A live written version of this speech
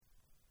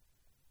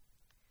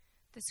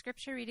The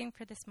scripture reading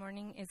for this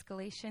morning is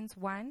Galatians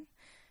 1,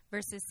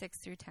 verses 6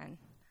 through 10.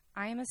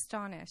 I am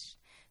astonished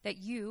that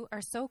you are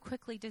so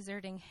quickly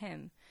deserting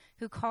him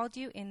who called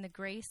you in the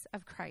grace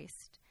of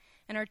Christ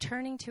and are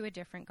turning to a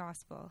different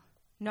gospel.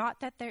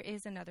 Not that there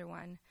is another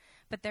one,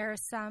 but there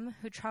are some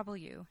who trouble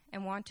you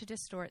and want to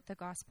distort the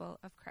gospel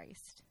of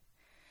Christ.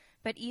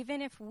 But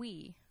even if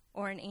we,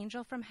 or an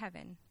angel from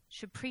heaven,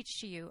 should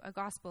preach to you a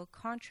gospel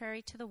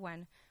contrary to the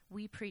one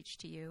we preach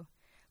to you,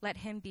 let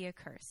him be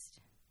accursed.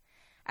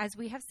 As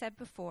we have said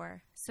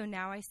before, so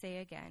now I say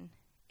again,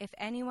 if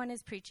anyone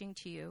is preaching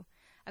to you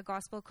a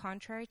gospel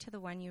contrary to the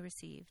one you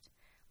received,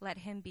 let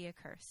him be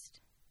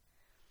accursed.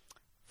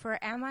 For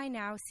am I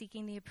now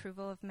seeking the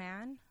approval of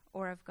man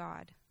or of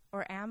God?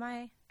 Or am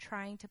I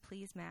trying to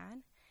please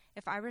man?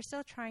 If I were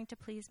still trying to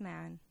please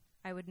man,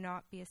 I would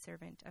not be a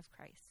servant of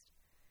Christ.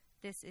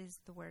 This is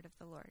the word of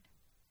the Lord.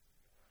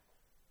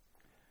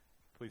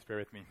 Please bear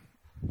with me.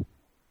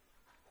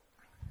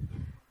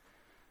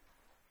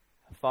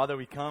 Father,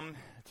 we come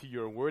to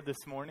your word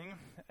this morning,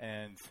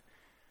 and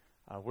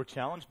we're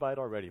challenged by it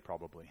already,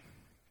 probably.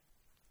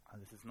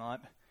 This is not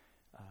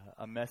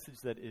a message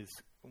that is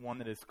one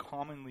that is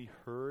commonly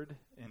heard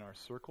in our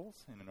circles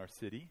and in our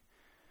city.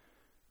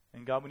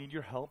 And God, we need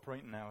your help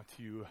right now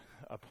to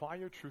apply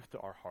your truth to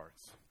our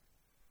hearts.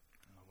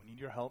 We need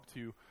your help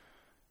to,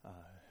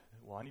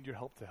 I need your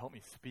help to help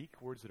me speak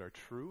words that are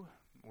true,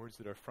 words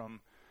that are from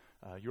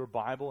your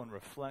Bible and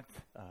reflect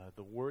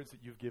the words that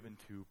you've given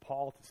to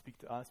Paul to speak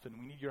to us. And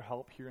we need your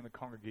help here in the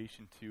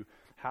congregation to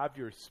have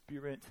your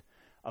Spirit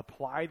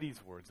apply these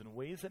words in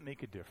ways that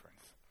make a difference,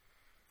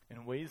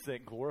 in ways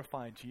that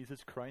glorify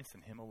Jesus Christ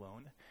and him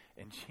alone,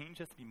 and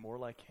change us to be more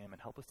like him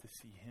and help us to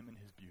see him in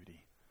his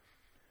beauty.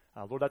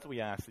 Lord, that's what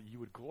we ask, that you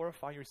would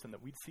glorify your Son,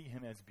 that we'd see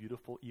him as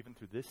beautiful even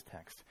through this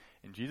text.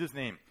 In Jesus'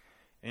 name,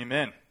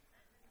 amen.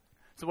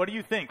 So what do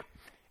you think?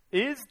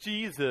 Is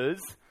Jesus,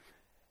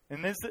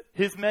 and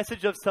his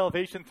message of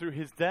salvation through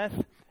his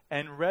death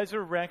and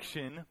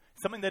resurrection,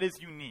 something that is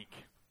unique?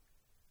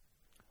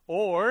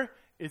 Or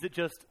is it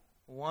just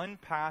one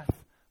path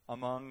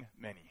among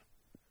many?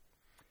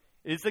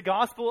 Is the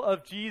gospel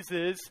of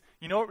Jesus,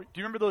 do you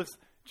remember those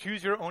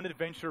Choose Your Own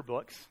Adventure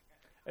books?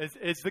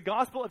 Is the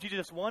gospel of Jesus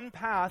just one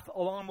path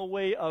along the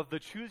way of the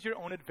Choose Your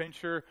Own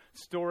Adventure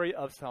story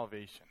of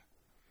salvation?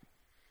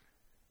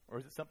 Or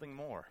is it something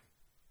more?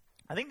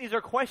 I think these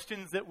are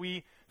questions that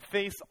we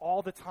face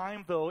all the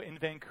time, though, in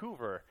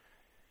Vancouver,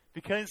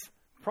 because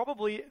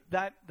probably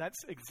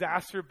that's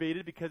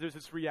exacerbated because there's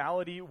this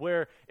reality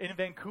where in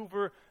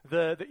Vancouver,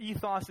 the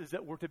ethos is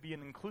that we're to be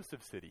an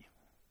inclusive city,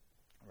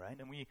 right?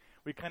 And we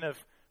kind of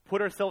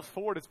put ourselves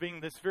forward as being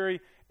this very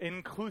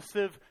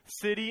inclusive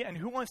city, and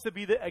who wants to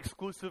be the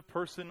exclusive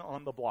person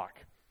on the block?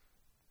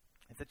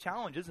 It's a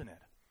challenge, isn't it?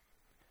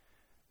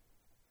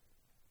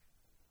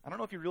 I don't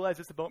know if you realize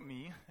this about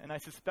me, and I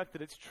suspect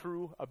that it's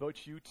true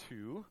about you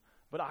too,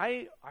 but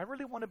I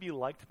really want to be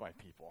liked by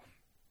people,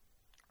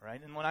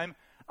 right? And when I'm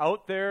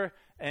out there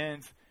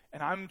and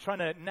I'm trying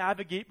to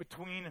navigate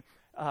between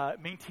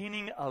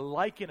maintaining a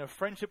like and a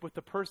friendship with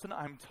the person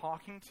I'm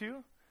talking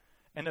to,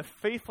 and a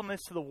faithfulness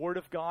to the Word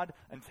of God,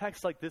 and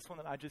texts like this one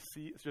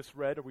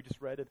that we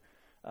just read it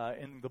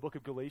in the book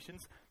of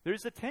Galatians,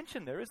 there's a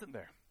tension there, isn't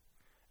there?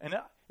 And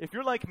if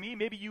you're like me,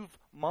 maybe you've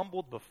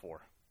mumbled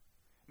before.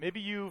 Maybe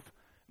you've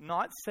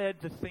not said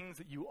the things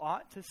that you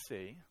ought to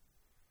say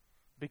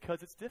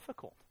because it's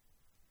difficult,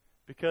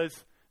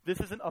 because this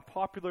isn't a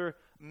popular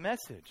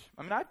message.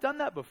 I mean, I've done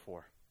that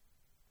before.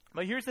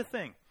 But here's the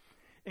thing.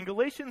 In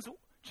Galatians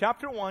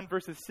chapter 1,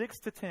 verses 6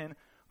 to 10,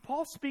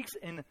 Paul speaks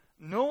in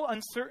no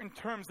uncertain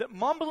terms that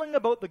mumbling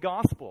about the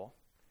gospel,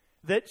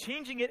 that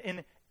changing it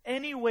in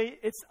any way,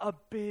 it's a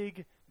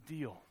big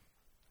deal.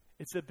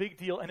 It's a big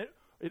deal, and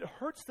it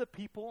hurts the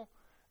people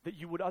that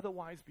you would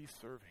otherwise be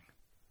serving.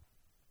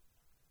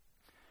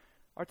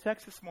 Our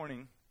text this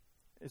morning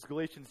is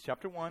Galatians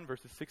chapter 1,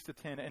 verses 6 to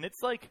 10, and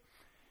it's like,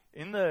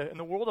 in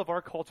the world of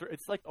our culture,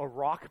 it's like a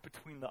rock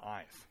between the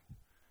eyes.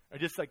 It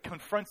just like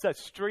confronts us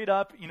straight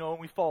up, and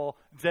we fall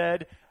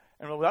dead.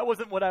 And well, that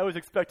wasn't what I was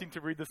expecting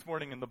to read this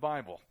morning in the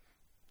Bible.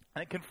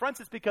 And it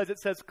confronts us because it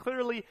says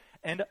clearly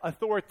and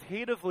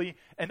authoritatively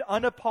and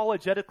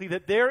unapologetically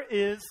that there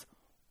is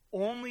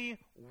only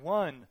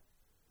one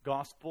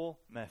gospel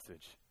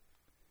message.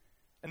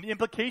 And the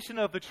implication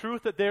of the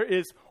truth that there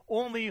is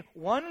only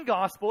one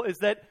gospel is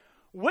that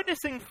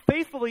witnessing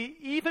faithfully,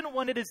 even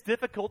when it is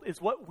difficult, is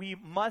what we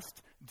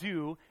must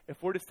do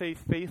if we're to stay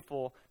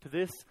faithful to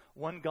this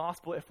one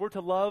gospel, if we're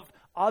to love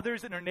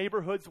others in our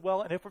neighborhoods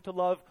well, and if we're to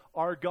love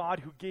our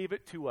God who gave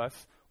it to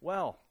us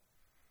well.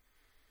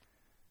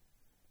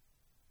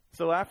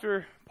 So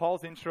after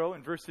Paul's intro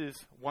in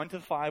verses 1 to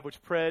 5, which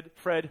Fred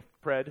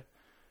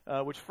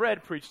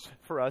preached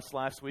for us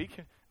last week,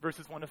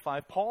 verses 1 to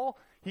 5, Paul,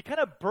 he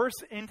kind of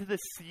bursts into the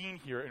scene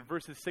here in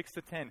verses 6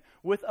 to 10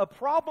 with a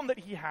problem that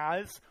he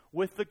has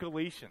with the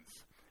Galatians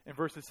in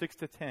verses 6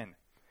 to 10.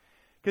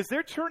 Because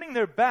they're turning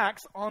their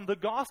backs on the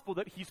gospel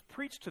that he's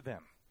preached to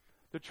them.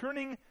 They're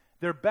turning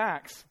their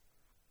backs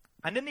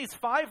And in these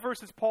 5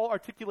 verses, Paul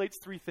articulates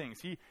 3 things.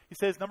 He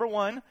says, number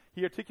 1,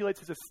 he articulates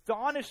his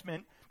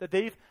astonishment that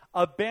they've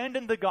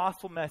abandoned the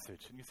gospel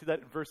message. And you see that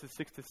in verses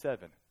 6 to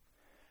 7.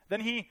 Then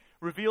he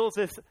reveals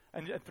this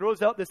and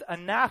throws out this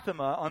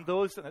anathema on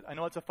those, I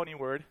know it's a funny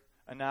word,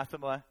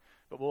 anathema,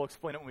 but we'll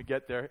explain it when we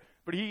get there.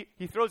 But he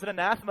throws an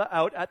anathema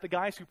out at the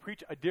guys who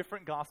preach a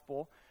different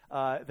gospel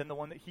than the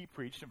one that he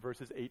preached in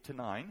verses 8 to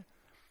 9.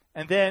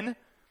 And then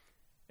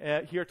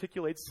he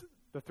articulates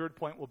the third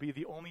point will be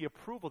the only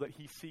approval that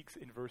he seeks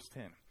in verse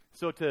 10.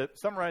 So to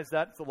summarize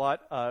that, it's a lot.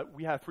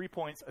 We have 3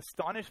 points: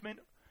 astonishment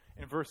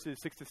in verses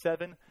 6 to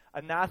 7,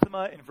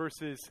 anathema in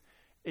verses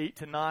 8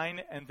 to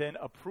 9, and then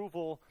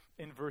approval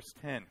in verse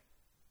 10.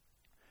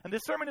 And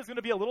this sermon is going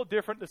to be a little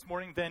different this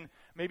morning than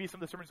maybe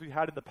some of the sermons we've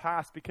had in the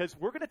past, because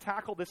we're going to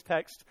tackle this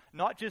text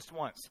not just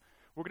once.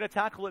 We're going to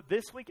tackle it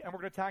this week, and we're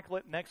going to tackle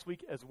it next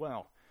week as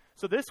well.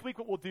 So this week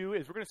what we'll do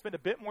is we're going to spend a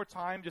bit more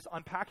time just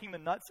unpacking the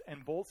nuts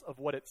and bolts of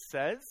what it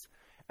says.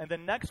 And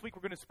then next week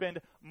we're going to spend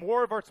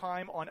more of our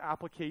time on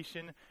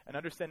application and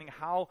understanding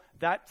how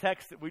that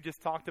text that we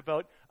just talked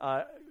about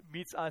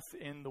meets us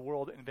in the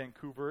world in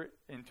Vancouver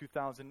in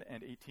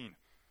 2018.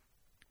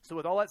 So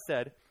with all that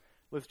said,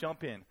 let's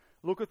jump in.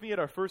 Look with me at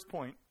our first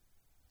point,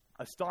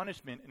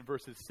 astonishment in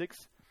verses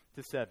 6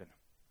 to 7.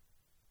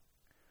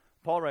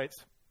 Paul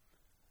writes,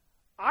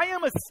 I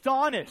am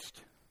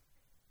astonished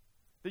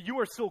that you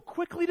are so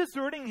quickly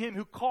deserting him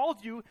who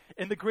called you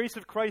in the grace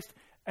of Christ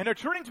and are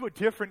turning to a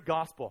different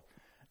gospel.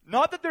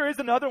 Not that there is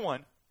another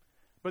one,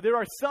 but there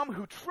are some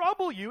who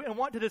trouble you and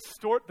want to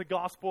distort the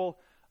gospel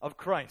of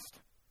Christ.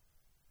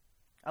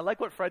 I like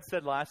what Fred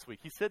said last week.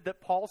 He said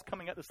that Paul's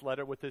coming at this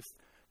letter with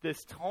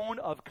this tone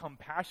of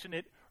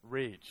compassionate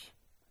rage.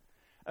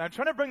 And I'm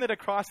trying to bring that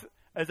across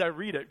as I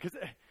read it,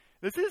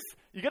 because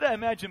you got to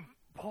imagine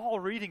Paul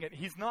reading it.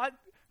 He's not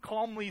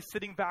calmly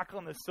sitting back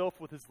on the sofa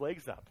with his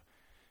legs up.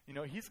 You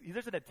know,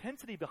 there's an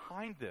intensity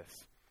behind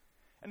this.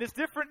 And it's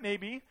different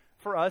maybe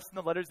for us in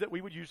the letters that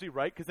we would usually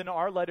write, because in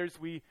our letters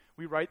we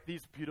write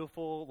these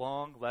beautiful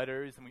long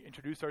letters and we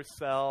introduce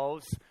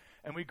ourselves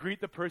and we greet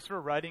the person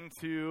we're writing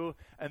to,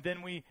 and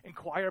then we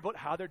inquire about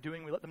how they're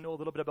doing. We let them know a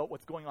little bit about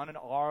what's going on in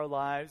our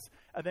lives,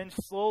 and then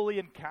slowly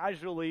and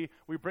casually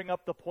we bring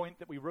up the point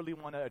that we really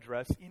want to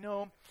address. You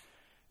know,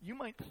 you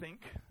might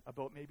think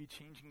about maybe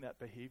changing that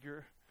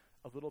behavior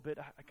a little bit.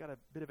 I got a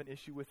bit of an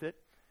issue with it.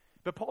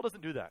 But Paul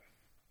doesn't do that.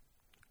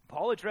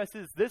 Paul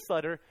addresses this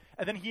letter,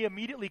 and then he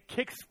immediately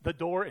kicks the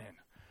door in.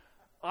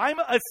 I'm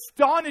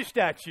astonished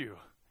at you.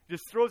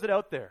 Just throws it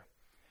out there.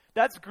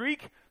 That's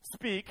Greek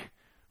speak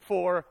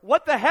for,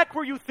 what the heck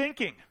were you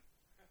thinking?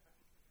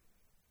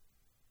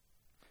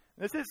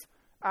 This is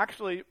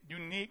actually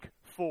unique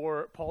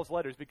for Paul's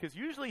letters, because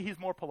usually he's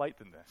more polite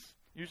than this.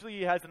 Usually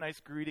he has a nice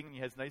greeting and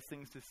he has nice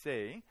things to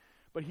say,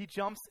 but he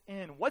jumps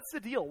in. What's the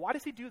deal? Why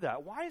does he do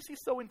that? Why is he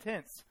so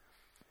intense?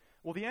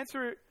 Well, the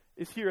answer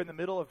is here in the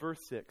middle of verse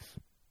 6.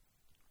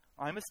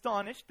 I'm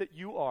astonished that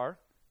you are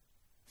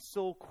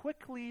so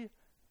quickly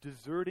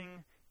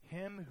deserting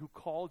him who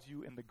called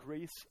you in the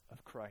grace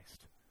of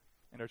Christ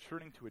and are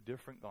turning to a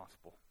different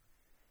gospel.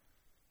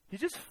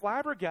 He's just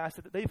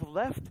flabbergasted that they've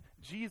left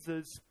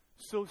Jesus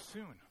so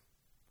soon.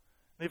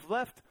 They've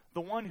left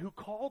the one who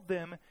called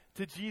them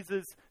to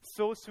Jesus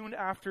so soon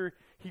after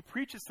he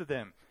preaches to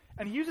them.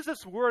 And he uses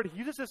this word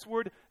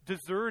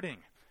deserting.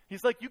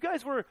 He's like, you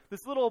guys were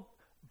this little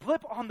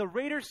blip on the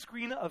radar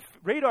screen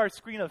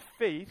of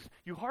faith.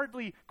 You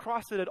hardly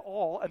crossed it at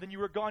all, and then you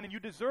were gone and you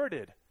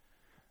deserted.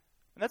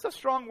 And that's a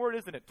strong word,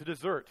 isn't it? To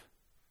desert.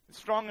 It's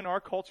strong in our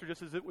culture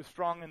just as it was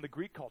strong in the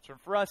Greek culture.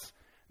 And for us,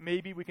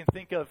 maybe we can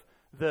think of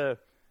the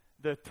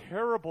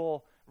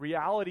terrible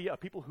reality of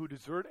people who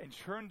desert and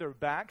turn their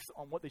backs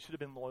on what they should have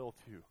been loyal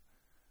to.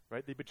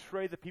 Right? They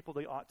betray the people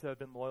they ought to have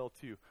been loyal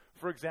to.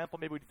 For example,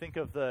 maybe we'd think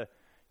of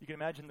you can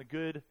imagine the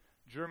good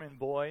German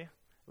boy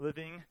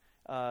living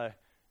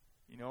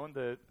in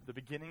the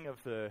beginning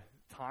of the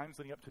times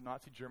leading up to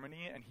Nazi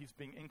Germany, and he's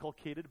being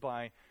inculcated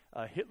by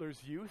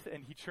Hitler's youth,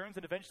 and he turns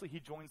and eventually he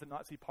joins the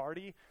Nazi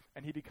party,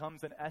 and he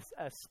becomes an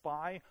SS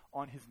spy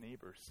on his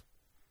neighbors,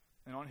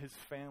 and on his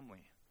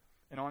family,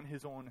 and on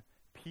his own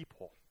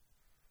people.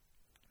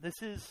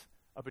 This is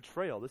a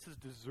betrayal. This is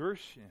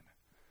desertion.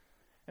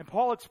 And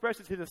Paul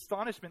expresses his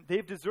astonishment.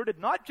 They've deserted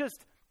not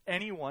just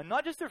anyone,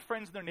 not just their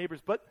friends and their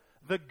neighbors, but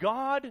the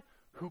God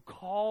who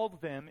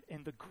called them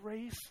in the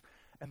grace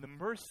and the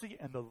mercy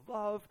and the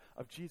love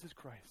of Jesus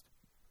Christ.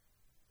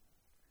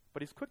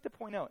 But he's quick to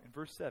point out in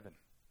verse 7,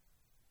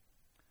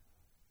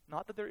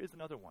 not that there is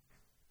another one.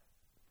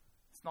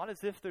 It's not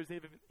as if there's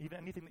even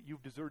anything that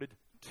you've deserted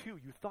to.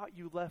 You thought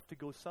you left to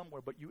go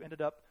somewhere, but you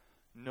ended up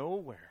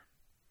nowhere.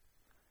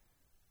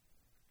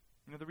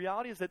 You know, the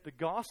reality is that the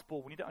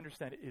gospel, we need to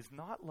understand, is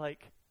not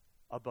like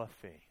a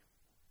buffet.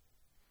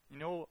 You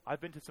know,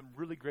 I've been to some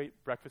really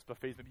great breakfast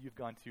buffets. Maybe you've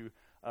gone to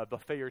a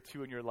buffet or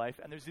two in your life.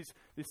 And there's these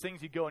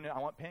things you go and I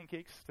want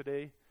pancakes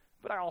today,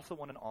 but I also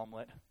want an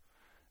omelet.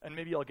 And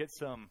maybe I'll get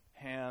some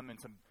ham and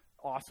some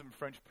awesome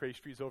French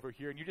pastries over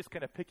here. And you're just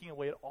kind of picking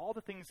away at all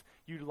the things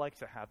you'd like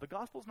to have. The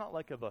gospel's not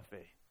like a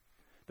buffet.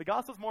 The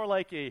gospel is more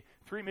like a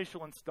 3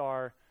 Michelin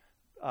star,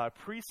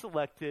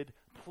 pre-selected,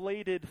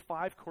 plated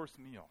 5-course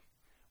meal,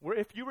 where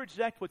if you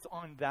reject what's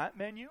on that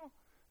menu,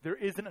 there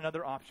isn't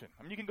another option.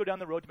 I mean, you can go down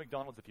the road to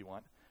McDonald's if you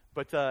want,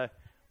 but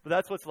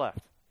that's what's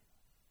left.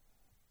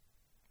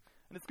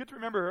 And it's good to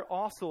remember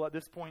also at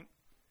this point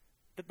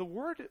that the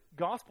word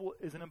gospel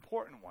is an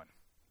important one.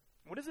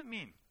 What does it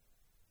mean?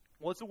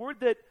 Well, it's a word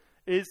that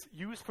is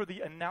used for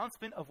the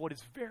announcement of what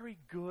is very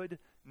good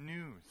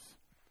news.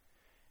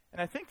 And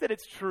I think that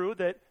it's true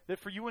that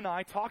for you and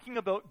I, talking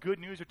about good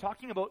news or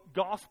talking about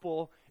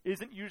gospel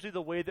isn't usually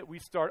the way that we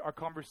start our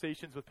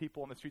conversations with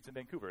people on the streets in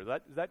Vancouver. Is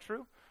that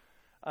true?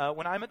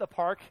 When I'm at the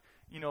park,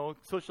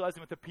 socializing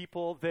with the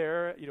people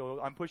there,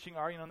 I'm pushing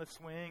Aryan on the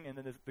swing, and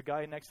then the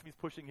guy next to me is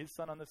pushing his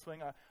son on the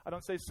swing. I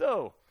don't say,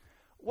 so,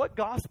 what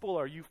gospel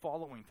are you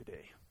following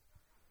today?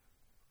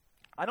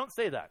 I don't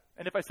say that.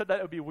 And if I said that,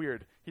 it would be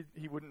weird.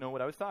 He wouldn't know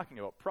what I was talking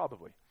about,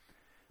 probably.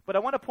 But I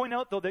want to point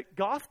out, though, that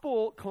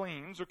gospel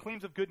claims or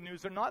claims of good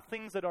news are not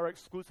things that are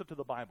exclusive to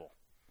the Bible.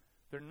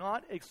 They're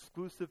not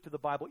exclusive to the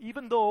Bible,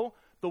 even though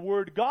the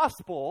word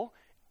gospel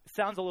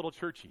sounds a little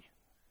churchy.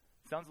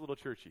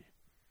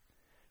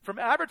 From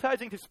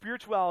advertising to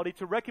spirituality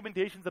to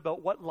recommendations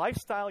about what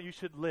lifestyle you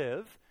should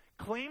live,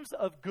 claims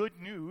of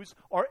good news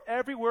are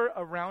everywhere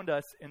around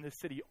us in the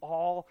city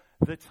all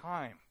the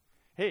time.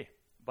 Hey,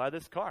 buy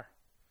this car.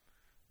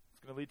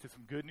 It's going to lead to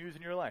some good news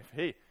in your life.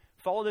 Hey,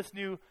 follow this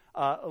new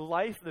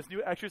this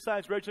new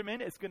exercise regimen.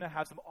 It's going to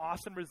have some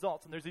awesome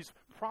results. And there's these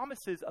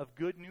promises of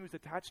good news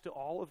attached to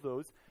all of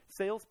those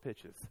sales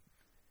pitches.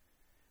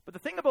 But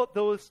the thing about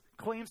those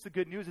claims to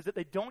good news is that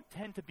they don't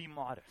tend to be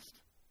modest.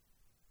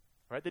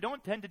 Right? They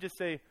don't tend to just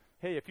say,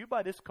 hey, if you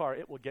buy this car,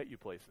 it will get you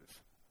places.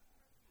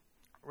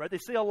 Right? They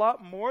say a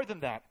lot more than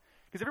that.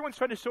 Because everyone's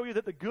trying to show you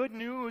that the good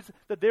news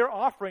that they're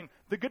offering,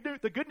 the good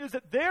news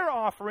that they're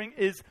offering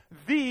is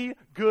the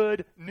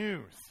good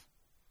news.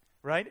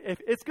 Right? If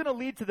it's going to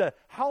lead to the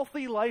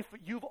healthy life that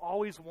you've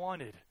always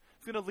wanted.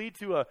 It's going to lead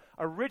to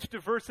a rich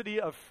diversity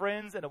of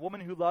friends and a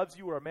woman who loves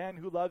you or a man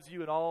who loves you,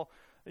 and all,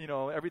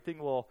 everything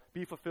will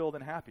be fulfilled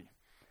and happy.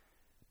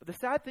 But the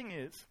sad thing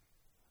is,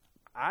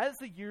 as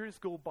the years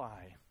go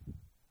by,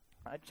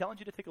 I challenge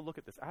you to take a look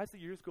at this. As the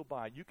years go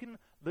by, you can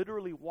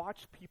literally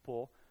watch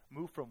people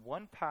move from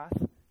one path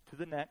to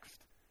the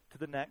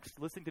next,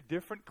 listening to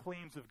different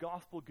claims of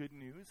gospel good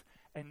news,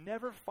 and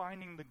never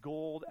finding the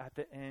gold at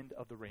the end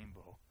of the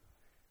rainbow.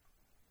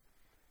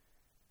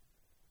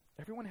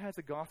 Everyone has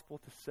a gospel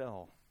to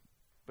sell.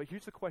 But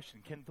here's the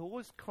question. Can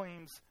those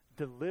claims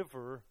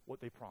deliver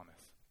what they promise?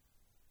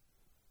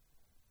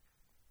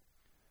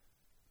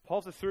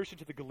 Paul's assertion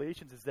to the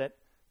Galatians is that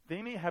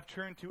they may have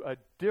turned to a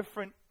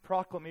different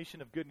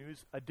proclamation of good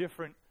news, a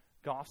different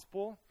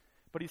gospel,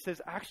 but he says,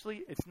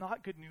 actually, it's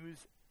not good news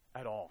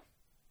at all.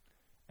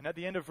 And at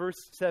the end of verse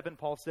 7,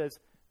 Paul says,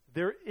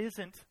 there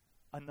isn't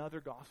another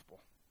gospel.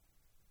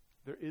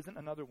 There isn't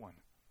another one.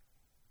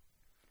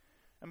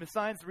 And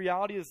besides, the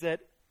reality is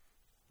that,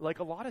 like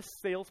a lot of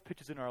sales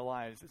pitches in our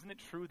lives, isn't it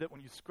true that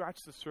when you scratch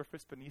the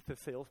surface beneath the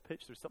sales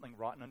pitch, there's something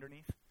rotten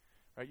underneath?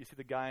 Right? You see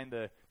the guy in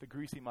the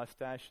greasy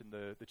mustache and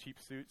the cheap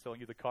suit selling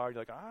you the car.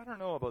 You're like, I don't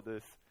know about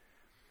this.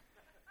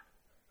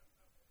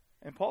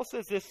 And Paul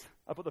says this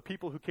about the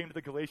people who came to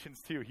the Galatians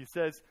too. He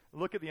says,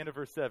 look at the end of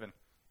verse 7.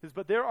 He says,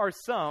 but there are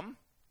some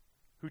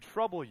who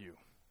trouble you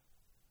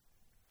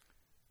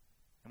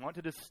and want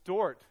to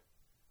distort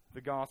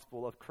the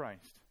gospel of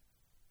Christ.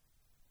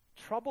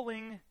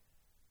 Troubling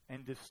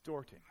and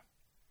distorting.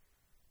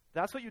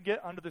 That's what you get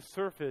under the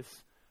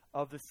surface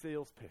of the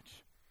sales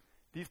pitch.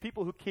 These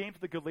people who came to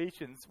the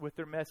Galatians with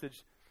their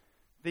message,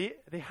 they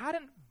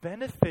hadn't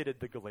benefited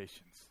the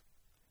Galatians.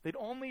 They'd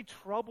only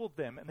troubled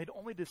them, and they'd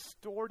only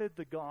distorted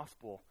the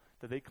gospel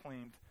that they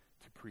claimed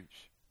to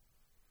preach.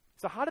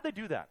 So how did they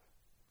do that?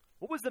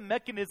 What was the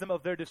mechanism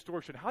of their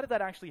distortion? How did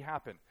that actually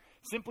happen?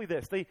 Simply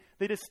this. They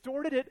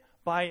distorted it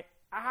by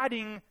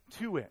adding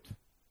to it.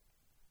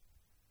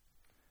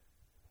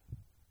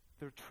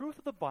 The truth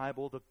of the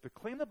Bible, the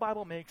claim the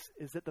Bible makes,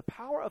 is that the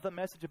power of the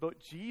message about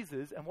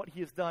Jesus and what he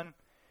has done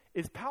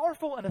is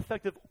powerful and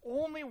effective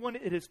only when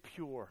it is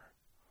pure.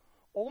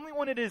 Only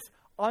when it is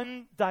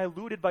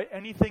undiluted by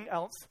anything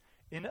else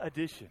in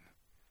addition.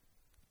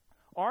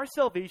 Our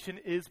salvation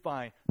is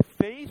by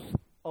faith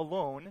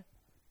alone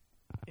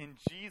in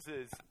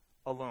Jesus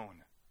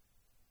alone.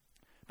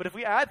 But if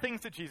we add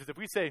things to Jesus, if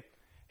we say,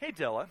 hey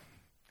Della,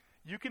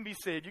 you can be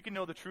saved, you can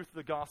know the truth of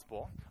the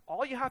gospel,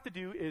 all you have to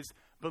do is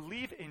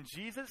believe in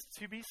Jesus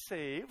to be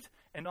saved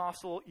and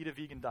also eat a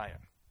vegan diet.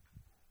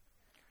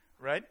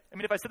 Right? I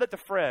mean, if I said that to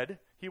Fred,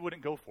 he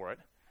wouldn't go for it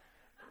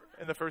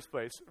in the first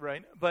place,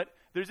 right? But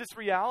there's this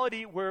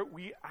reality where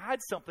we add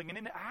something, and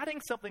in adding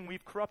something,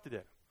 we've corrupted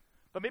it.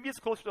 But maybe it's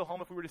closer to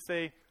home if we were to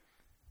say,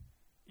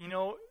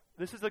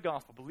 this is the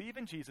gospel. Believe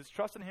in Jesus,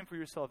 trust in him for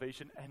your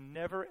salvation, and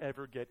never,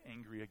 ever get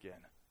angry again.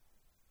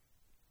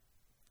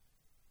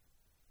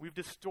 We've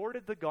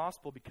distorted the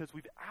gospel because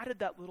we've added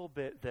that little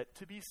bit that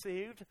to be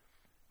saved,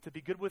 to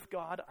be good with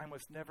God, I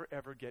must never,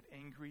 ever get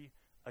angry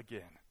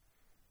again.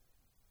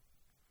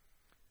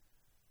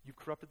 you've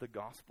corrupted the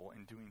gospel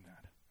in doing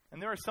that.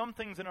 And there are some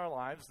things in our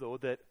lives, though,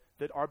 that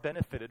are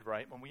benefited,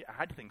 right, when we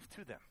add things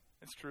to them.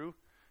 It's true.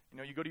 You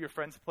know, you go to your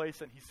friend's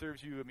place and he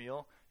serves you a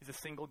meal. He's a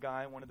single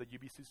guy, one of the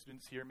UBC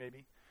students here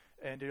maybe.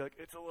 And you're like,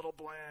 it's a little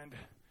bland.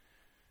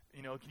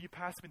 You know, can you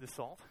pass me the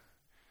salt?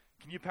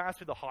 Can you pass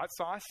me the hot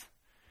sauce?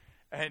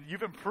 And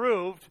you've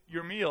improved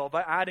your meal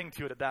by adding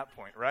to it at that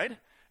point, right?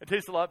 It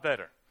tastes a lot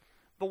better.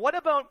 But what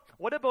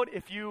about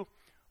if you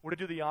were to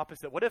do the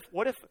opposite? What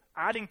if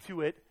adding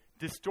to it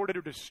distorted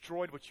or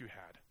destroyed what you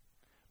had?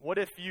 What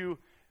if you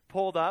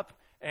pulled up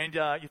and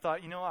you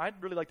thought, you know, I'd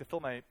really like to fill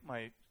my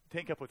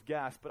tank up with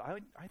gas, but I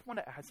want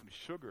to add some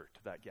sugar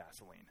to that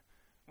gasoline.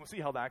 We'll see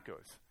how that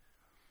goes.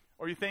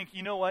 Or you think,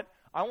 you know what,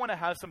 I want to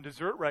have some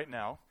dessert right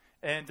now,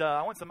 and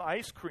I want some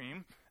ice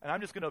cream, and I'm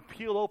just going to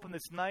peel open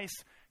this nice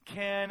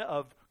can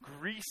of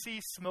greasy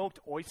smoked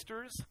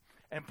oysters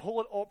and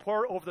pour it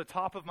over the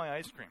top of my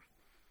ice cream.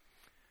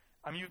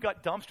 I mean, you've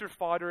got dumpster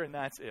fodder, and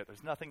that's it.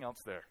 There's nothing else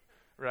there,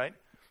 right?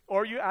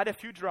 Or you add a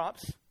few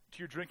drops to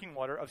your drinking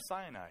water of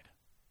cyanide,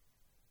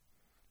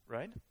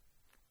 right?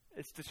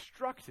 It's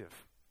destructive.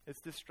 It's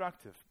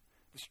destructive.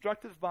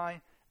 Destructive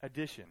by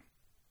addition.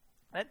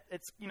 And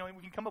it's, you know,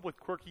 we can come up with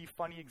quirky,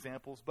 funny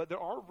examples, but there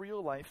are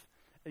real-life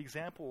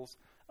examples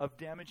of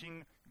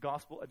damaging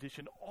gospel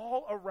addition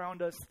all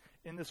around us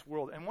in this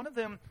world. And one of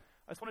them,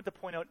 I just wanted to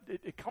point out,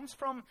 it comes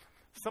from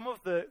some of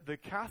the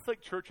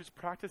Catholic Church's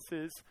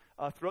practices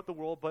throughout the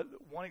world, but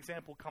one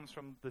example comes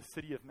from the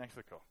city of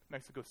Mexico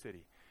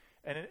City.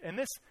 And in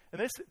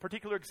this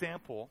particular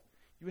example,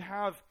 you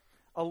have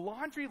a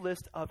laundry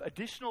list of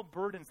additional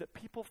burdens that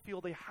people feel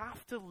they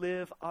have to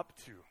live up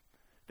to.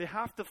 They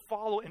have to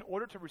follow in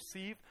order to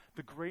receive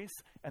the grace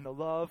and the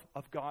love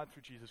of God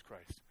through Jesus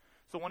Christ.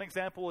 So one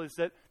example is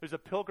that there's a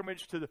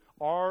pilgrimage to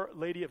Our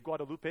Lady of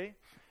Guadalupe,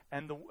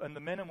 and the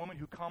men and women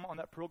who come on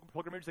that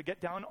pilgrimage, they get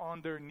down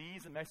on their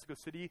knees in Mexico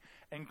City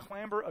and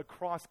clamber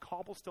across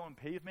cobblestone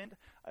pavement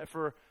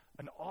for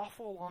an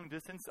awful long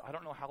distance. I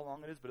don't know how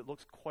long it is, but it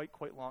looks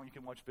quite long. You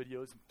can watch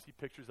videos and see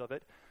pictures of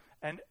it.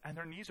 And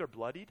their knees are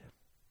bloodied,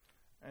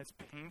 and it's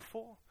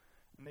painful.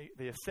 And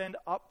they ascend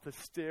up the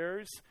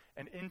stairs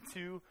and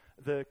into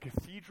the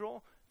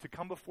cathedral to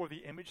come before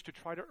the image to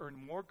try to earn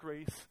more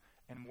grace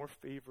and more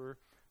favor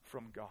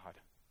from God.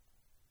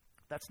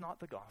 That's not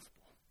the gospel.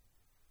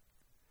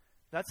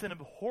 That's an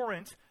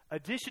abhorrent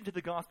addition to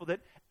the gospel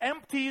that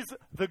empties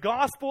the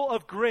gospel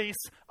of grace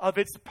of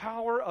its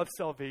power of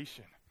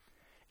salvation.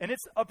 And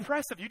it's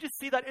oppressive. You just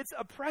see that. It's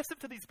oppressive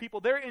to these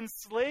people. They're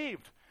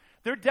enslaved.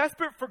 They're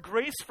desperate for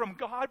grace from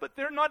God, but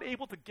they're not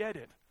able to get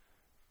it.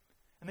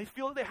 And they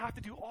feel that they have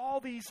to do all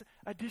these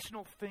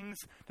additional things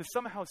to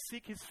somehow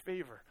seek his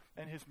favor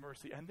and his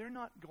mercy. And they're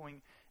not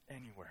going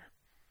anywhere.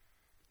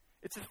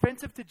 It's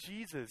offensive to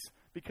Jesus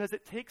because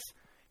it takes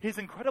his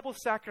incredible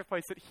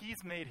sacrifice that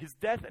he's made, his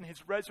death and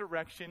his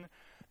resurrection,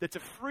 that's a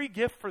free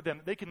gift for them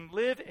that they can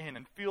live in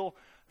and feel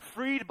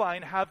freed by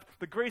and have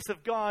the grace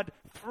of God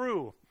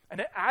through. And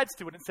it adds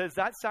to it and says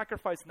that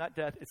sacrifice and that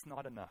death, it's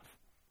not enough.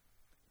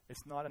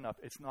 It's not enough.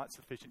 It's not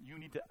sufficient. You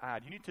need to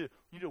add. You need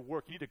to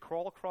work. You need to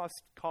crawl across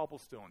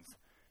cobblestones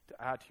to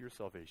add to your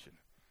salvation.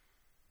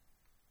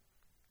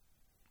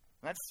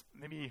 And that's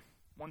maybe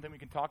one thing we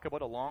can talk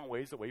about a long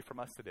ways away from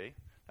us today.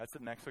 That's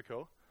in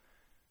Mexico.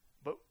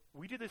 But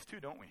we do this too,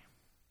 don't we?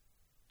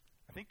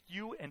 I think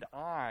you and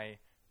I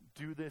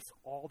do this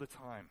all the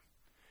time.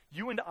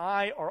 You and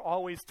I are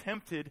always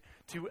tempted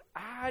to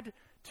add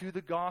to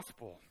the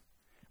gospel.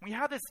 We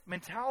have this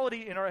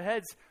mentality in our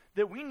heads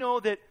that we know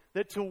that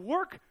to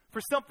work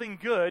for something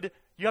good,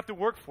 you have to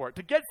work for it.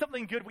 To get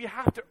something good, we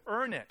have to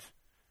earn it.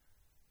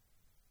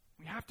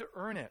 We have to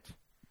earn it.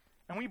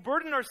 And we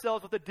burden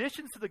ourselves with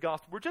additions to the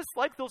gospel. We're just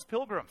like those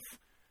pilgrims.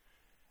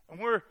 And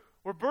we're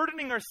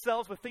burdening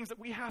ourselves with things that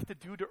we have to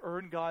do to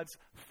earn God's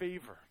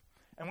favor.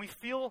 And we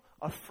feel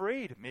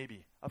afraid,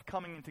 maybe, of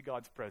coming into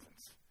God's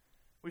presence.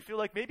 We feel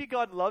like maybe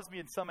God loves me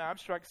in some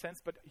abstract sense,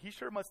 but he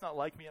sure must not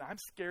like me, and I'm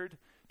scared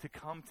to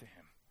come to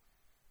him.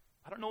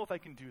 I don't know if I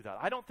can do that.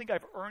 I don't think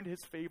I've earned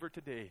his favor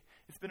today.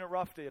 It's been a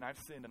rough day, and I've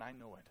sinned, and I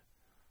know it.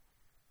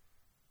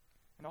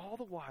 And all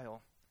the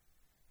while,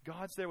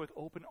 God's there with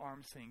open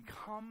arms saying,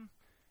 come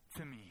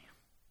to me.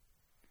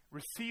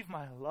 Receive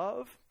my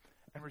love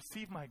and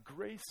receive my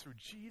grace through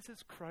Jesus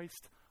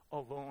Christ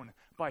alone,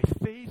 by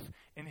faith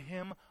in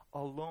him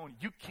alone.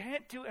 You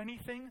can't do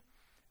anything,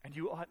 and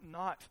you ought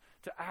not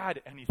to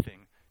add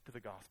anything to the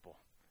gospel.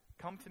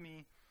 Come to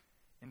me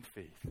in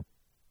faith.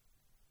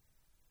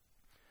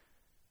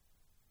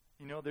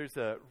 You know, there's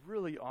a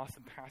really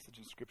awesome passage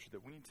in Scripture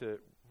that we need to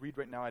read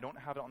right now. I don't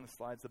have it on the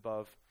slides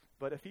above,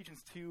 but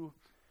Ephesians 2,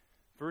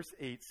 verse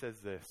 8 says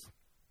this,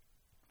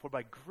 for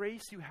by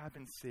grace you have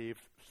been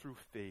saved through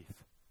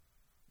faith.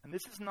 And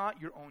this is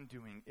not your own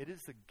doing. It is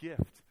the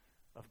gift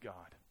of God.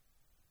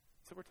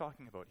 That's what we're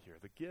talking about here,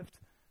 the gift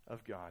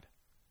of God.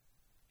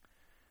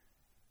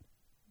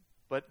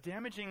 But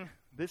damaging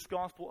this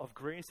gospel of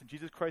grace and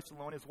Jesus Christ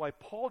alone is why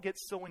Paul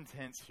gets so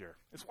intense here.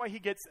 It's why he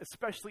gets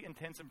especially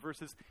intense in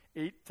verses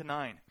 8 to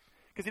 9.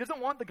 because he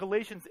doesn't want the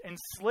Galatians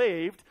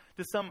enslaved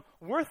to some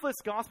worthless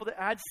gospel that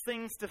adds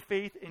things to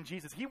faith in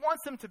Jesus. He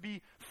wants them to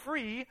be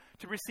free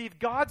to receive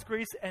God's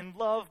grace and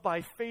love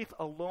by faith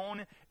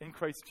alone in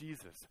Christ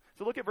Jesus.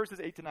 So look at verses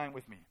 8 to 9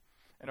 with me,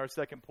 and our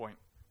second point.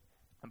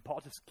 And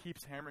Paul just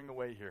keeps hammering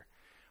away here.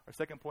 Our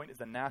second point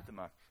is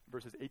anathema,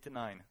 verses 8 to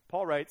 9.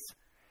 Paul writes,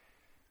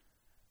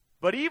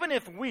 "But even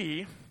if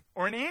we,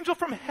 or an angel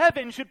from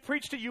heaven, should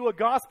preach to you a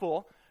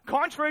gospel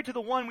contrary to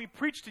the one we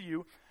preach to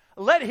you,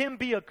 let him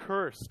be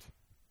accursed.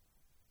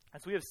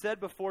 As we have said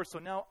before, so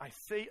now I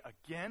say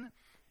again,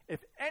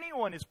 if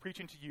anyone is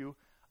preaching to you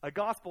a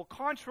gospel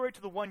contrary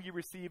to the one you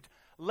received,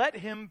 let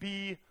him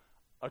be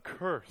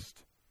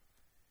accursed."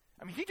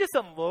 I mean, he just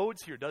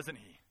unloads here, doesn't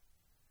he?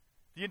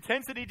 The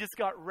intensity just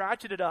got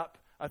ratcheted up,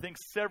 I think,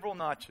 several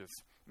notches.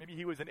 Maybe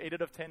he was an 8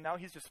 out of 10. Now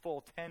he's just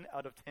full 10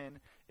 out of 10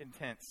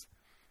 intense.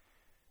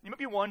 You might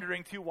be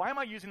wondering, too, why am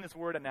I using this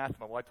word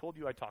anathema? Well, I told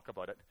you I'd talk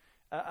about it.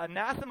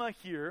 Anathema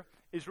here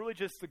is really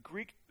just the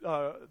Greek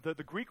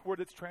word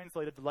that's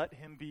translated, "let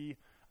him be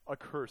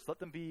accursed." Let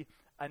them be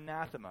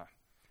anathema.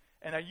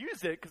 And I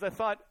use it because I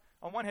thought,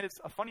 on one hand, it's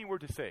a funny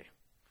word to say.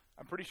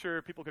 I'm pretty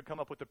sure people could come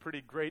up with a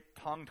pretty great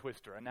tongue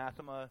twister.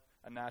 Anathema,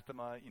 I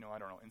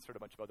don't know, insert a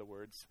bunch of other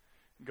words.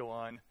 Go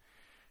on.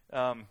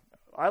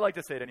 I like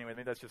to say it anyway.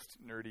 Maybe that's just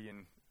nerdy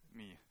and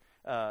me.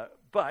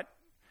 But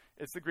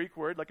it's the Greek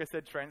word, like I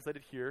said,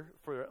 translated here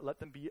for "let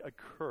them be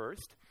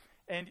accursed."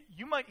 And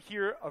you might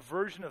hear a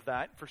version of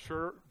that, for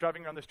sure,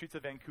 driving around the streets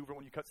of Vancouver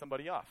when you cut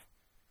somebody off.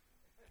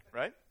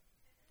 Right?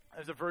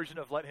 There's a version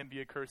of "let him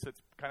be accursed"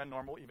 that's kind of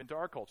normal even to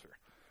our culture.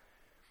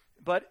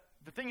 But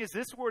the thing is,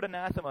 this word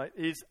anathema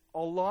is a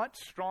lot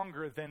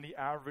stronger than the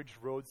average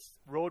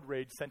road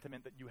rage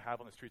sentiment that you have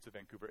on the streets of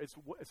Vancouver.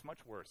 It's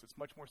much worse. It's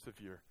much more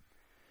severe.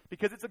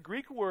 Because it's a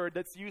Greek word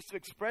that's used to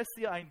express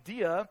the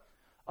idea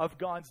of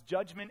God's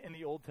judgment in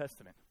the Old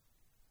Testament.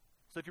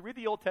 So if you read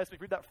the Old Testament, if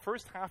you read that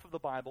first half of the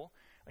Bible,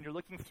 and you're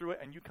looking through it,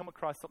 and you come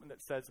across something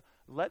that says,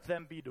 "let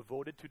them be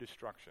devoted to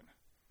destruction,"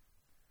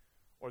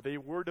 or "they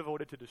were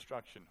devoted to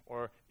destruction,"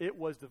 or "it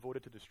was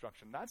devoted to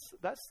destruction," that's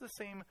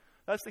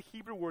the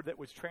Hebrew word that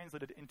was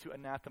translated into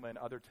anathema in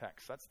other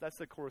texts. That's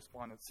the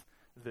correspondence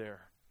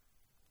there.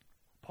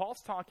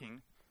 Paul's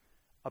talking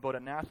about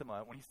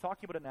anathema. When he's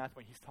talking about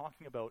anathema, he's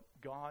talking about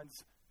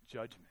God's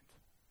judgment.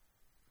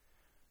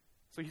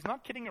 So he's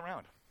not kidding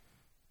around.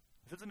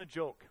 This isn't a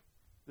joke.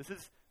 This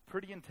is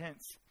pretty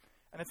intense.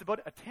 And it's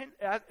about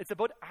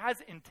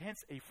as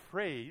intense a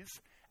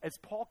phrase as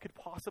Paul could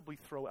possibly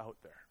throw out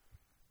there.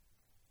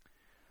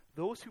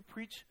 Those who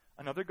preach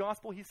another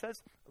gospel, he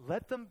says,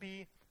 let them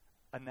be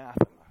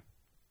anathema.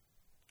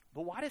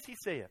 But why does he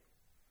say it?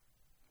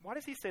 Why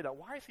does he say that?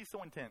 Why is he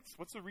so intense?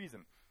 What's the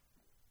reason?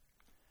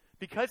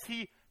 Because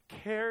he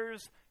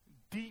cares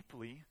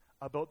deeply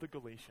about the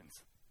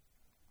Galatians.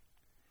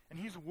 And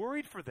he's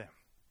worried for them.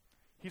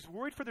 He's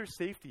worried for their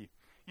safety.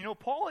 You know,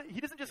 Paul,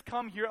 he doesn't just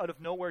come here out of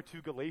nowhere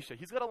to Galatia.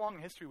 He's got a long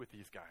history with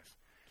these guys.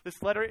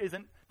 This letter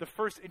isn't the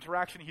first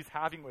interaction he's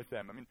having with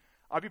them. I mean,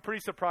 I'd be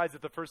pretty surprised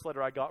if the first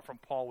letter I got from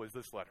Paul was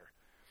this letter.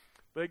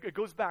 But it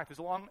goes back. There's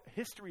a long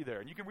history there.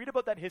 And you can read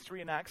about that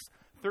history in Acts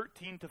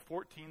 13 to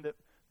 14 that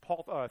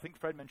Paul, I think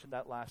Fred mentioned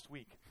that last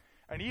week.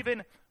 And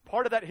even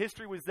part of that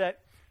history was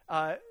that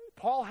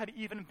Paul had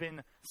even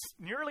been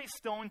nearly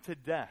stoned to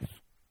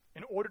death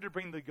in order to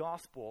bring the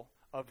gospel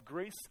of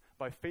grace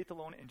by faith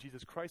alone in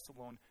Jesus Christ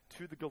alone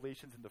to the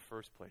Galatians in the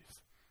first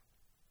place.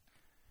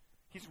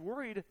 He's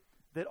worried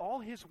that all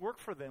his work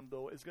for them,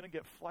 though, is going to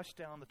get flushed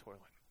down the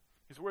toilet.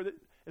 He's worried that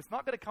it's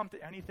not going to come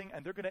to anything,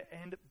 and they're going to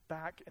end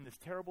back in this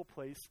terrible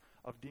place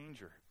of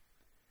danger.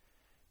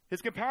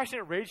 His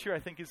compassionate rage here, I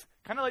think, is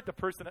kind of like the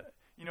person,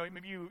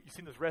 maybe you've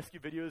seen those rescue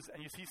videos,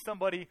 and you see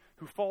somebody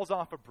who falls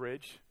off a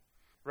bridge,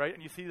 right?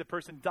 And you see the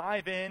person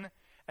dive in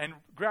and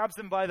grabs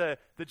them by the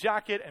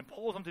jacket and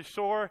pulls them to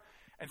shore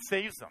and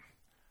saves them.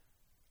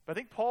 But I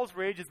think Paul's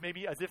rage is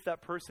maybe as if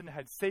that person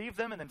had saved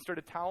them and then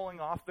started toweling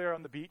off there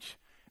on the beach.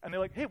 And they're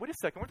like, hey, wait a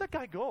second, where'd that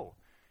guy go?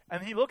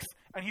 And he looks,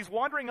 and he's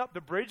wandering up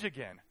the bridge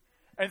again.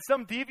 And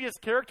some devious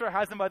character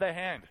has him by the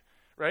hand,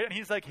 right? And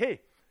he's like,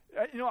 hey,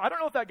 I don't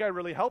know if that guy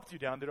really helped you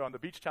down there on the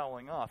beach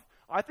toweling off.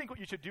 I think what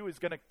you should do is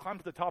going to climb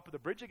to the top of the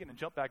bridge again and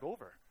jump back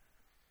over.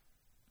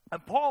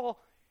 And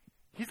Paul,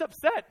 he's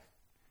upset.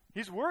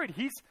 He's worried.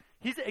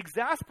 He's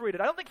exasperated.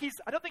 I don't think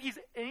he's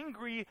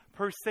angry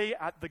per se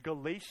at the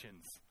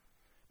Galatians,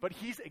 but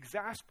he's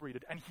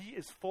exasperated, and he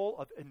is full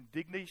of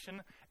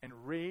indignation and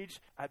rage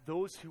at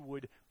those who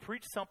would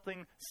preach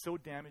something so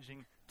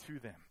damaging to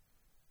them.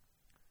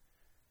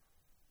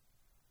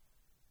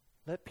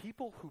 Let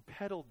people who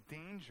peddle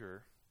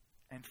danger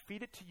and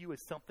feed it to you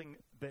as something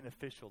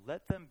beneficial,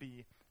 let them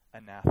be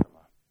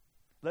anathema.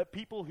 Let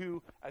people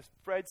who, as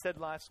Fred said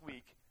last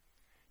week,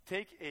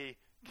 take a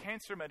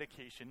cancer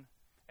medication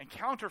and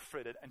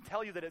counterfeit it and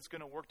tell you that it's going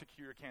to work to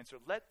cure your cancer,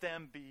 let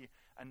them be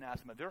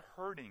anathema. They're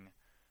hurting.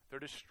 They're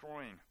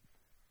destroying.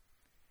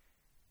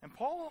 And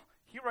Paul,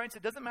 he writes,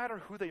 it doesn't matter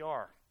who they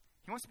are.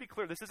 He wants to be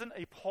clear. This isn't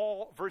a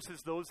Paul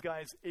versus those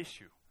guys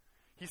issue.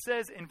 He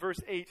says in verse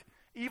 8,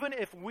 even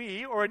if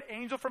we or an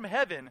angel from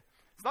heaven,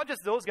 it's not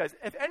just those guys,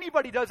 if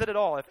anybody does it at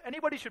all, if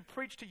anybody should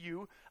preach to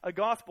you a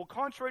gospel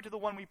contrary to the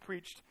one we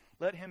preached,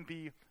 let him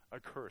be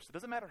accursed. It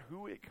doesn't matter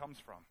who it comes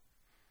from.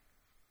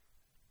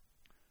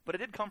 But it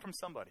did come from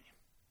somebody.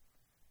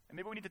 And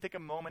maybe we need to take a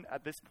moment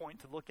at this point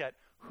to look at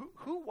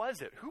who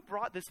was it? Who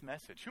brought this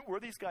message? Who were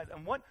these guys?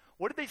 And what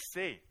did they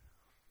say?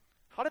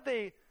 How did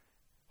they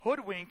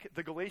hoodwink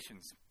the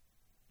Galatians?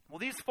 Well,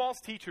 these false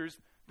teachers,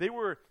 they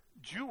were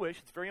Jewish,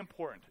 it's very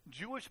important,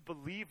 Jewish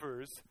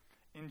believers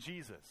in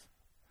Jesus.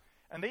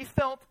 And they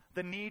felt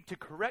the need to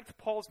correct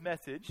Paul's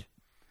message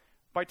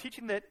by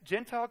teaching that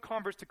Gentile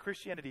converts to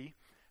Christianity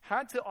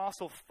had to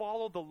also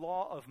follow the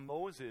law of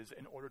Moses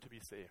in order to be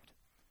saved.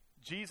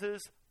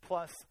 Jesus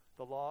plus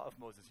the law of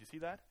Moses. You see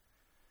that?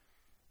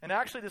 And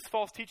actually, this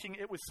false teaching,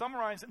 it was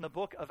summarized in the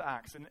book of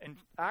Acts. In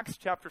Acts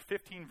chapter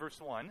 15, verse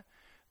 1,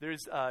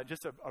 there's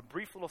just a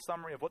brief little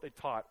summary of what they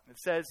taught. It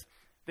says,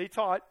 they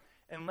taught,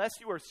 unless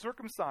you are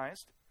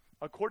circumcised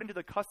according to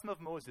the custom of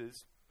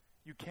Moses,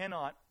 you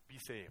cannot be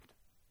saved.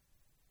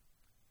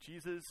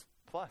 Jesus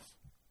plus.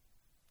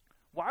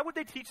 Why would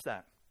they teach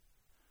that?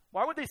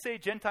 Why would they say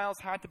Gentiles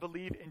had to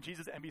believe in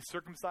Jesus and be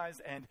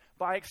circumcised and,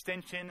 by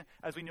extension,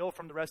 as we know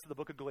from the rest of the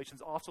book of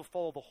Galatians, also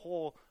follow the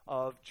whole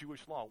of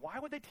Jewish law? Why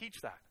would they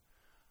teach that?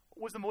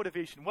 What was the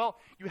motivation? Well,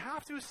 you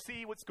have to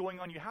see what's going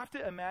on. You have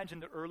to imagine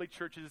the early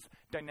church's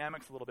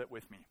dynamics a little bit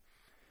with me.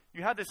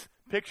 You have this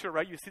picture,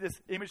 right? You see this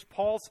image.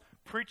 Paul's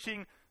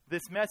preaching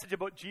this message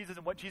about Jesus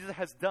and what Jesus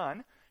has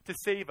done to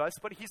save us,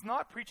 but he's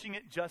not preaching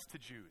it just to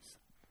Jews.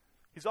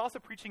 He's also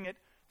preaching it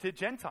to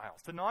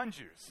Gentiles, to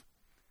non-Jews.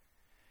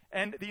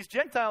 And these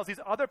Gentiles, these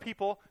other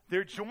people,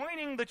 they're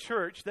joining the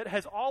church that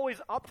has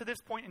always, up to this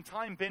point in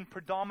time, been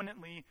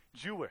predominantly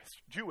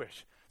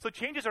Jewish. So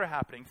changes are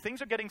happening.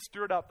 Things are getting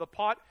stirred up. The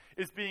pot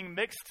is being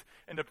mixed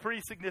in a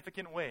pretty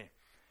significant way.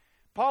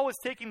 Paul was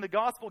taking the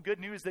gospel good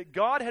news that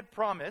God had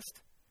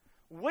promised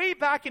way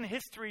back in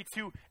history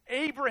to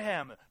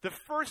Abraham, the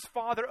first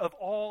father of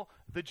all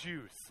the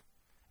Jews.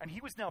 And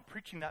he was now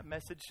preaching that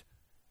message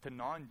to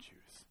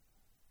non-Jews.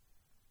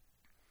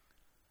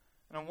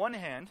 And on one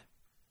hand,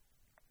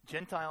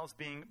 Gentiles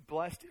being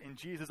blessed in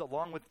Jesus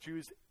along with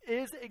Jews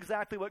is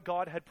exactly what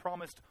God had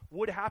promised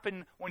would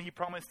happen when he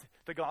promised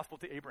the gospel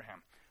to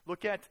Abraham.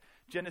 Look at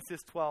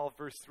Genesis 12,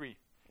 verse 3.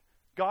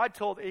 God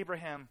told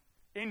Abraham,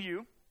 in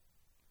you,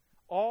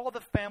 all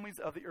the families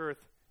of the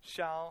earth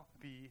shall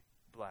be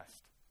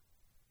blessed.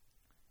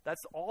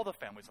 That's all the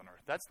families on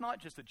earth. That's not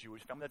just a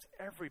Jewish family. That's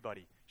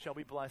everybody shall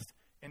be blessed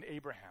in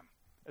Abraham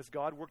as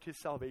God worked his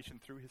salvation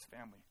through his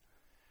family.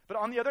 But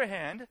on the other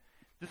hand,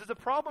 this is a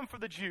problem for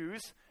the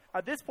Jews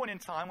at this point in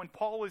time when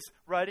Paul was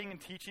writing and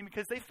teaching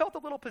because they felt a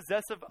little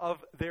possessive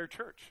of their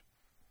church,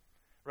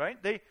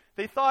 right? They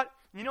thought,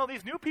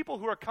 these new people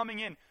who are coming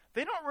in,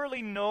 they don't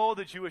really know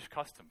the Jewish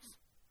customs.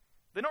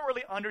 They don't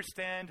really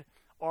understand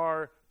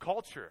our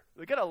culture.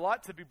 They get a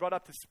lot to be brought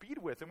up to speed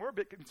with, and we're a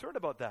bit concerned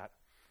about that.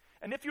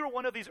 And if you're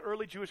one of these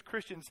early Jewish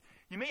Christians,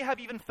 you may have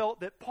even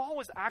felt that Paul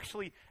was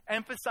actually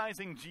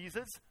emphasizing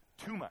Jesus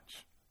too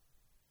much.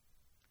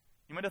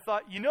 You might have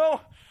thought,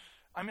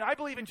 I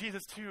believe in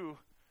Jesus too,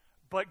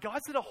 but God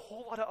said a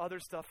whole lot of other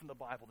stuff in the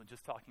Bible than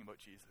just talking about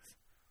Jesus.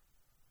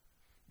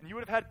 And you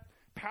would have had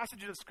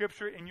passages of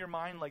Scripture in your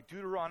mind like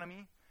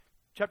Deuteronomy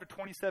chapter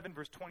 27,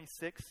 verse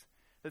 26,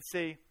 that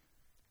say,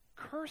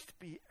 cursed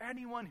be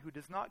anyone who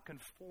does not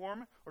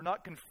confirm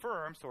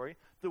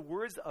the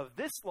words of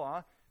this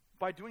law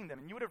by doing them.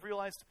 And you would have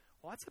realized,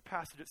 well, that's a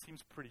passage that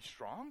seems pretty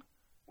strong.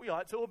 We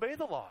ought to obey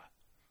the law.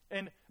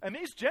 And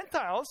these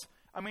Gentiles,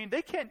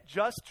 they can't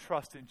just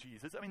trust in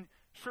Jesus.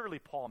 Surely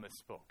Paul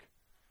misspoke.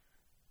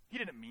 He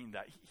didn't mean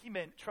that. He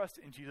meant trust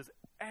in Jesus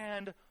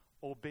and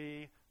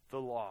obey the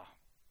law.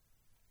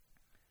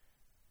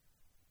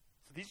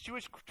 So these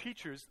Jewish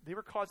teachers, they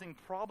were causing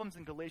problems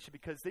in Galatia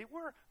because they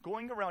were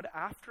going around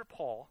after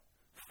Paul,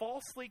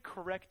 falsely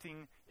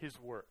correcting his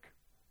work.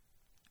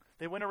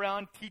 They went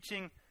around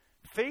teaching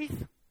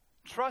faith,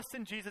 trust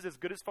in Jesus as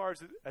good as far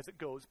as it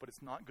goes, but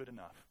it's not good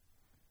enough.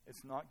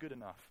 It's not good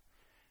enough.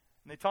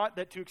 And they taught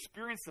that to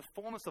experience the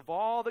fullness of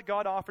all that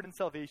God offered in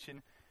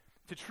salvation,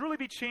 to truly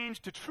be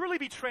changed, to truly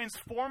be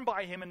transformed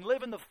by him and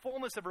live in the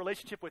fullness of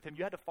relationship with him,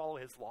 you had to follow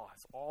his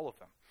laws, all of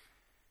them.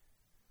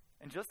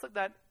 And just like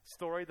that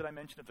story that I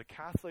mentioned of the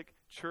Catholic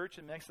Church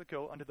in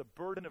Mexico under the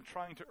burden of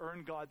trying to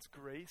earn God's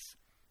grace,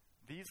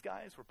 these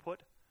guys were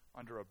put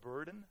under a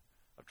burden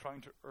of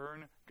trying to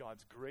earn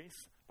God's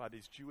grace by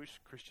these Jewish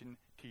Christian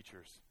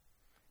teachers.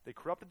 They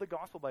corrupted the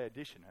gospel by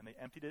addition, and they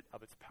emptied it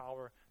of its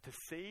power to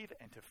save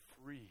and to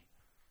free.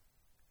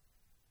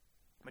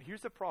 But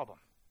here's the problem.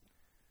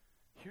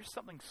 Here's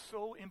something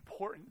so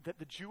important that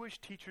the Jewish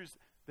teachers,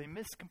 they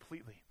missed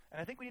completely.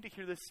 And I think we need to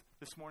hear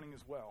this morning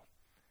as well.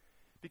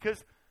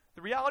 Because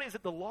the reality is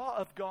that the law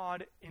of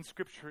God in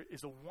Scripture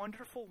is a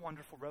wonderful,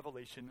 wonderful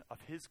revelation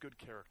of his good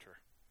character.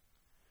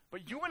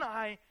 But you and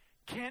I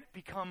can't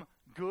become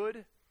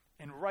good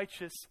and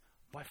righteous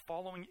by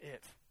following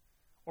it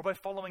or by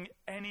following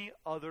any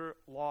other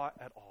law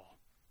at all.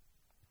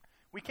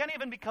 We can't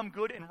even become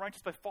good and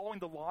righteous by following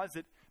the laws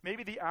that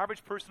maybe the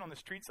average person on the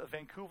streets of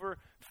Vancouver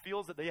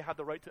feels that they have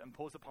the right to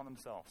impose upon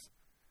themselves.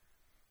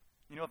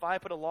 You know, if I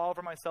put a law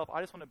over myself,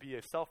 I just want to be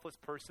a selfless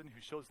person who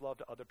shows love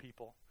to other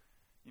people.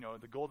 You know,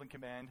 the golden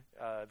command,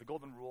 the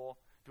golden rule,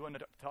 doing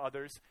it to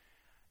others.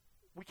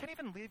 We can't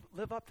even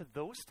live up to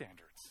those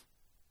standards.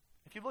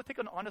 If you take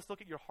an honest look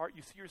at your heart,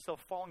 you see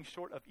yourself falling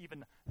short of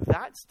even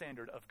that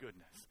standard of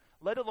goodness,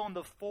 let alone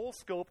the full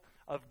scope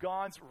of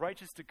God's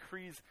righteous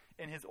decrees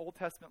in his Old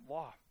Testament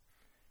law.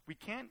 We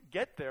can't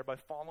get there by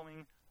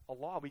following a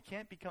law. We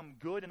can't become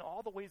good in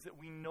all the ways that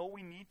we know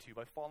we need to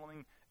by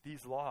following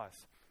these laws.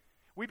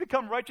 We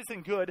become righteous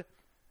and good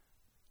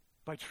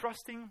by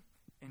trusting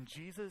in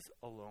Jesus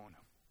alone,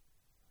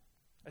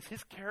 as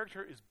his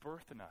character is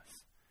birthed in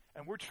us,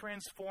 and we're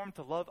transformed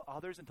to love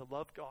others and to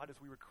love God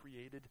as we were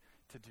created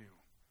to do.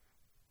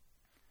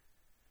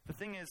 The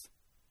thing is,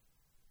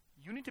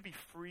 you need to be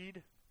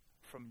freed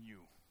from you.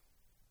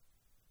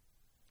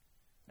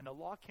 And the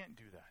law can't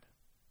do that.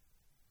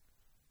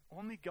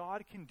 Only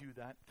God can do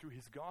that through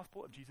his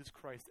gospel of Jesus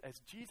Christ, as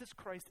Jesus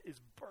Christ is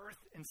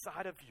birthed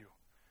inside of you,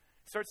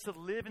 starts to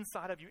live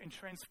inside of you and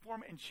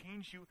transform and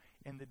change you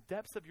in the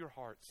depths of your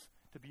hearts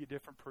to be a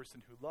different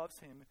person who loves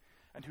him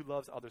and who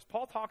loves others.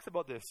 Paul talks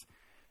about this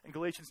in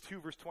Galatians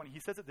 2, verse 20. He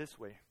says it this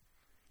way.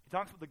 He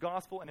talks about the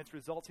gospel and its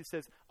results. He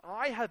says,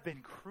 I have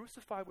been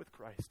crucified with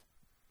Christ.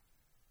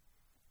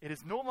 It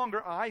is no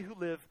longer I who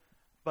live,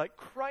 but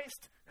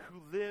Christ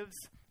who lives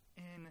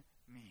in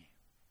me.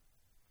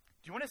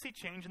 Do you want to see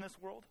change in this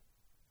world?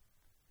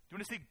 Do you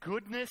want to see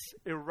goodness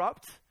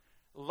erupt?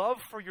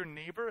 Love for your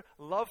neighbor,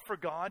 love for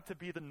God to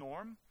be the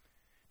norm?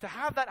 To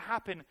have that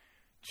happen,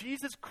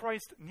 Jesus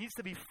Christ needs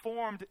to be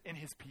formed in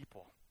his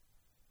people.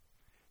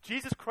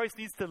 Jesus Christ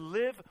needs to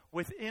live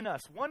within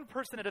us, one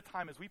person at a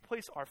time, as we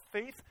place our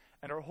faith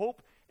and our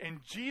hope in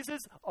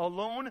Jesus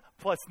alone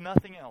plus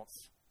nothing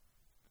else.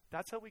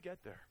 That's how we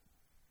get there.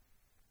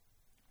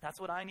 That's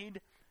what I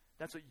need.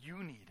 That's what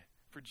you need.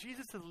 For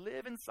Jesus to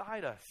live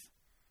inside us.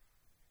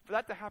 For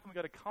that to happen, we've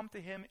got to come to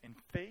him in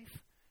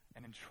faith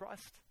and in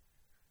trust,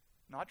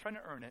 not trying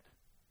to earn it,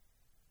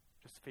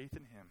 just faith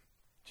in him.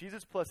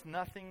 Jesus plus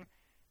nothing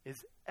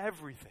is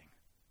everything.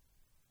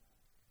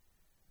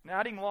 And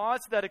adding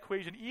laws to that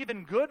equation,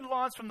 even good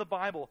laws from the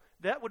Bible,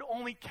 that would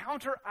only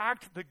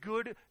counteract the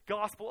good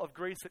gospel of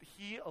grace that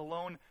he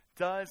alone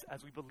does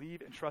as we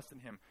believe and trust in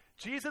him.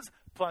 Jesus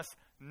plus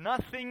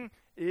nothing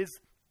is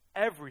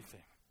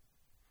everything.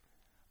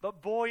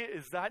 But boy,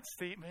 is that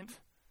statement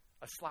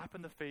a slap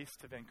in the face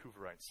to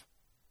Vancouverites,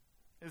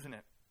 isn't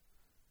it?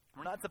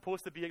 We're not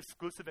supposed to be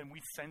exclusive, and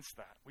we sense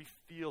that. We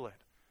feel it.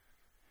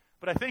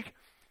 But I think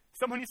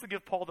someone needs to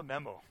give Paul the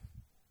memo,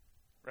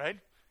 right?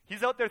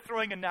 He's out there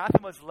throwing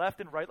anathemas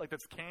left and right like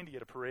that's candy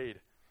at a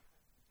parade.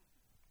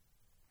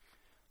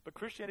 But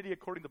Christianity,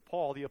 according to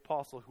Paul, the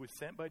apostle, who is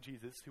sent by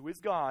Jesus, who is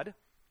God,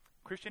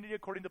 Christianity,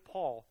 according to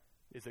Paul,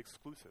 is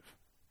exclusive.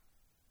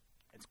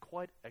 It's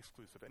quite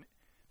exclusive. And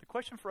the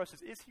question for us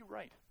is he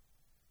right?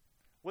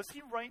 Was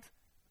he right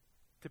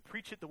to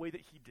preach it the way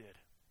that he did?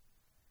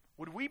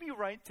 Would we be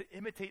right to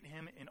imitate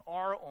him in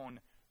our own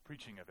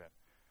preaching of it?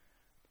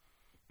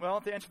 Well,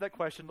 to answer that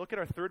question, look at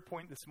our third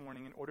point this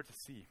morning in order to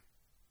see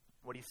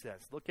what he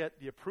says. Look at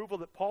the approval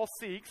that Paul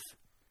seeks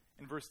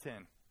in verse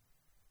 10.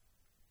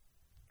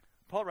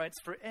 Paul writes,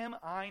 "For am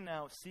I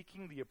now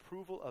seeking the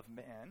approval of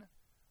man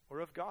or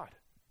of God?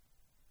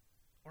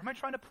 Or am I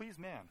trying to please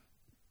man?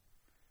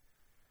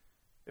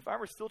 If I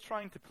were still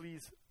trying to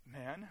please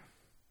man,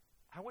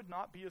 I would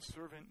not be a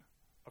servant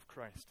of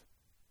Christ."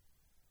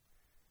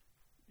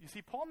 You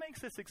see, Paul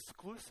makes this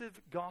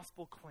exclusive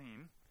gospel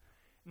claim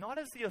not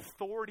as the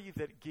authority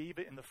that gave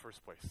it in the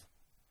first place,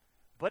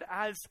 but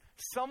as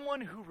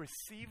someone who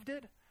received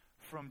it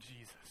from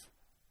Jesus.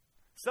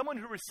 Someone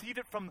who received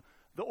it from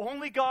the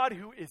only God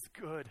who is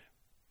good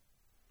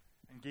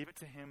and gave it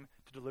to him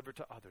to deliver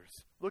to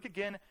others. Look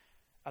again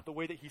at the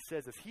way that he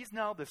says this. He's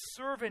now the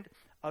servant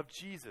of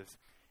Jesus.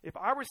 If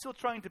I were still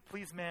trying to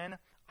please man,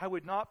 I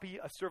would not be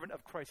a servant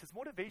of Christ. His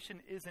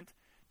motivation isn't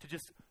to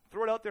just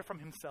throw it out there from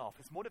himself.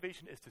 His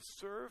motivation is to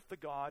serve the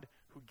God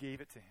who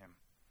gave it to him.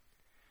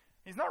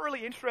 He's not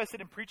really interested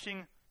in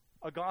preaching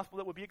a gospel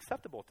that would be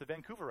acceptable to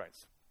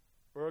Vancouverites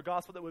or a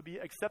gospel that would be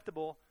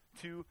acceptable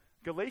to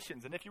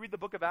Galatians. And if you read the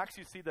book of Acts,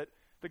 you see that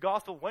the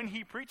gospel, when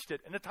he preached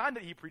it, and the time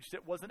that he preached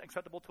it, wasn't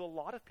acceptable to a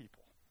lot of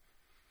people.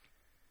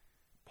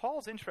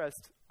 Paul's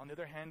interest, on the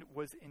other hand,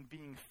 was in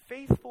being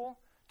faithful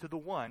to the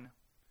one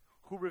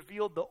who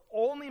revealed the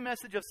only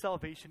message of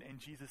salvation in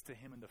Jesus to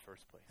him in the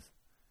first place.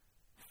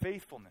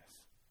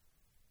 Faithfulness.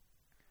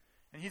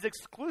 And he's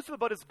exclusive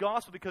about his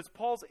gospel because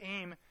Paul's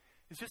aim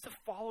is just to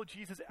follow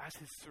Jesus as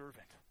his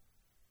servant.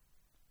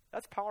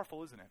 That's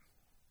powerful, isn't it?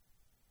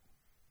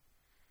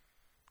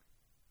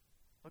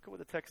 Look at what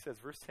the text says,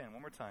 verse 10,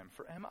 one more time.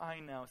 "For am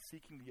I now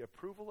seeking the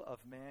approval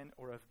of man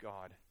or of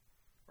God?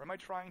 Or am I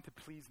trying to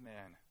please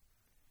man?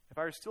 If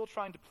I were still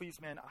trying to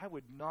please man, I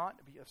would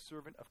not be a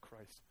servant of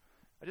Christ."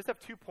 I just have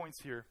 2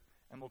 points here,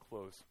 and we'll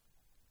close.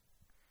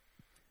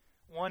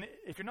 One,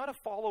 if you're not a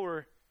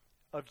follower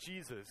of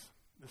Jesus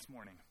this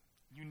morning,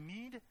 you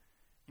need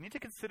to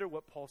consider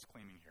what Paul's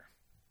claiming here.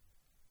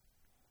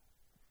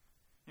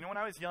 You know, when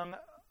I was young,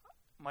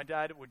 my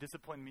dad would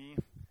discipline me,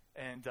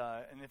 and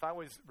if I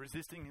was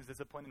resisting his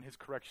discipline and his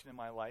correction in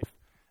my life,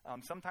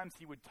 sometimes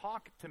he would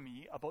talk to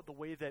me about the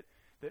way that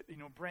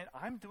Brent,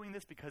 I'm doing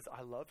this because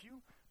I love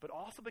you, but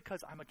also because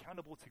I'm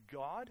accountable to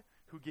God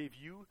who gave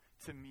you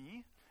to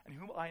me and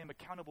whom I am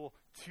accountable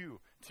to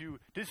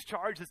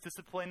discharge this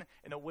discipline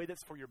in a way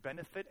that's for your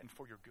benefit and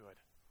for your good.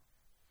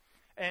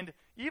 And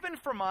even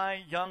for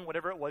my young,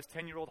 whatever it was,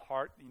 10-year-old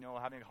heart,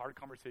 having a hard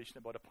conversation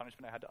about a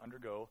punishment I had to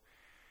undergo,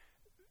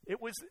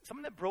 it was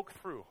something that broke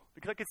through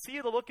because I could see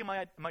the look in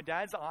my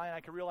dad's eye, and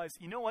I could realize,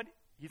 you know what?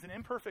 He's an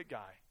imperfect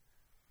guy,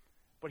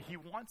 but he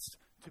wants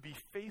to be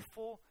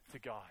faithful to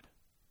God.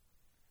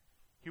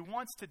 He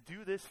wants to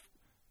do this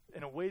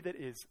in a way that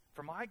is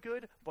for my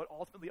good, but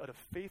ultimately out of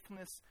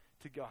faithfulness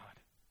to God.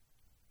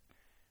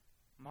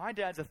 My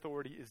dad's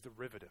authority is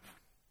derivative.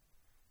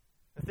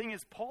 The thing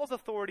is, Paul's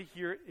authority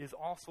here is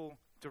also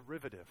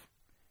derivative.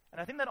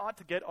 And I think that ought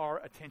to get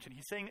our attention.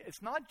 He's saying,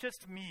 it's not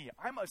just me.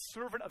 I'm a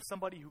servant of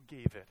somebody who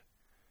gave it.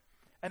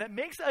 And it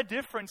makes a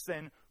difference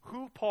then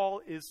who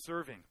Paul is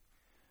serving.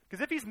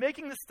 Because if he's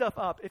making this stuff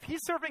up, if he's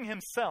serving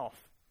himself,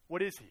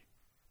 what is he?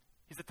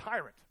 He's a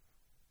tyrant.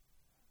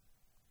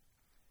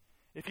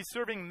 If he's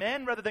serving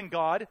men rather than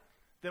God,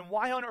 then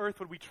why on earth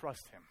would we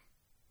trust him?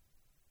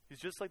 He's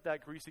just like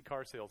that greasy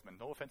car salesman.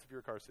 No offense if you're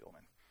a car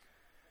salesman.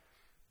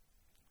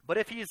 But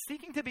if he is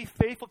seeking to be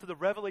faithful to the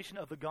revelation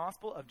of the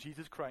gospel of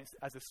Jesus Christ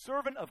as a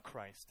servant of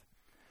Christ,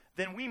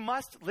 then we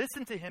must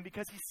listen to him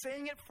because he's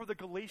saying it for the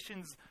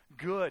Galatians'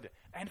 good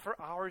and for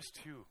ours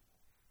too.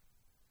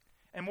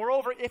 And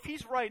moreover, if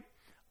he's right,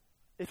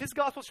 if his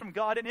gospel is from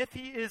God, and if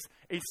he is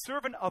a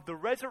servant of the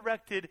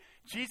resurrected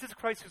Jesus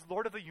Christ who's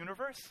Lord of the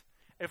universe,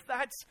 if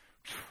that's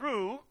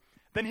true,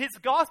 then his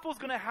gospel is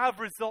going to have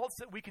results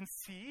that we can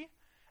see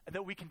and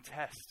that we can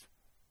test.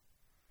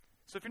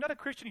 So if you're not a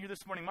Christian here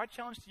this morning, my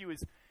challenge to you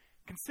is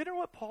consider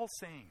what Paul's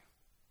saying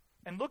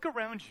and look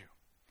around you.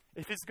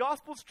 If his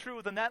gospel is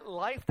true, then that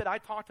life that I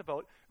talked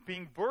about,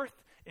 being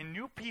birthed in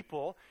new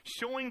people,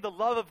 showing the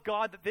love of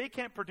God that they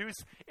can't produce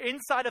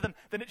inside of them,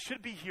 then it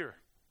should be here.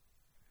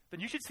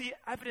 Then you should see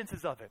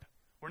evidences of it.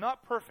 We're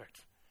not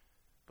perfect,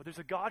 but there's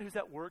a God who's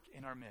at work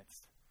in our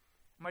midst.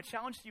 My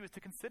challenge to you is to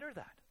consider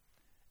that.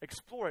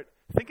 Explore it.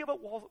 Think about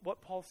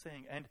what Paul's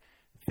saying and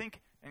think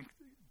and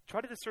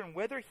try to discern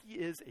whether he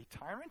is a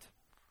tyrant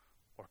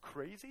or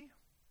crazy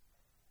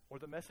or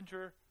the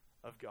messenger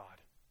of God.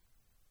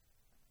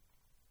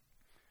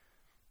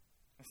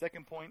 The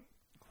second point,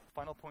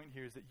 final point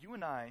here is that you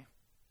and I,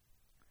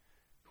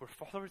 who are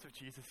followers of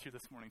Jesus here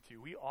this morning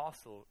too, we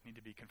also need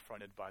to be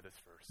confronted by this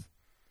verse.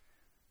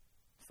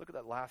 Let's look at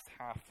that last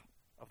half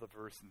of the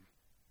verse in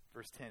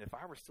verse 10. If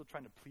I were still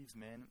trying to please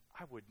men,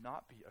 I would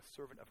not be a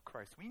servant of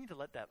Christ. We need to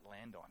let that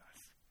land on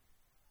us.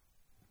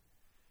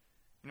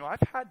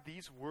 I've had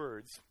these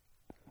words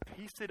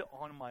pasted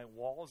on my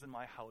walls in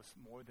my house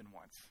more than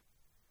once.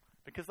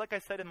 Because like I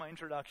said in my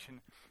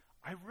introduction,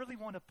 I really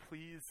want to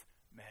please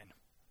men.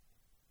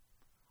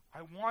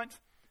 I want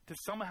to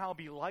somehow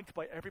be liked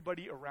by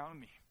everybody around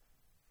me.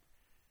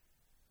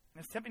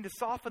 And it's tempting to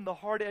soften the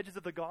hard edges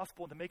of the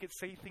gospel and to make it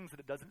say things that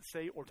it doesn't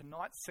say or to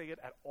not say it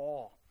at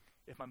all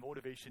if my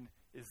motivation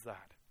is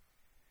that.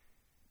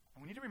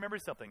 And we need to remember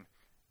something.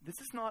 This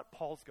is not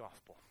Paul's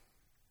gospel.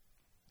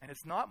 And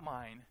it's not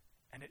mine,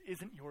 and it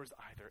isn't yours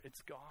either.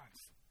 It's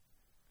God's.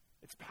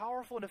 It's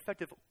powerful and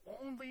effective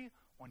only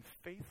when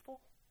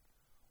faithful,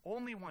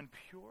 only when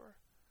pure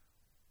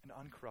and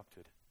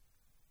uncorrupted.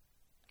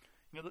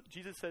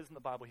 Jesus says in the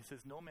Bible, he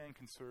says, no man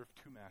can serve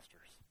two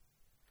masters.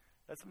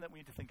 That's something that we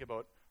need to think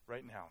about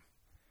right now.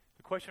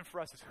 The question for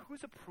us is,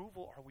 whose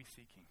approval are we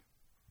seeking?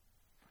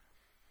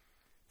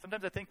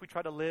 Sometimes I think we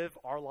try to live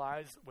our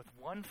lives with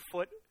one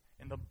foot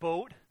in the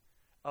boat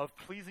of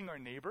pleasing our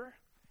neighbor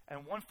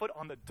and one foot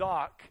on the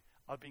dock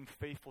of being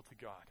faithful to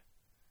God.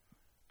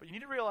 But you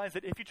need to realize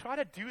that if you try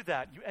to do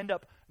that, you end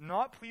up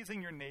not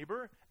pleasing your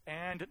neighbor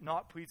and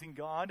not pleasing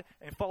God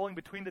and falling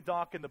between the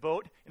dock and the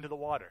boat into the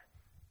water.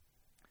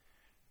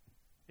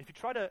 If you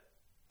try to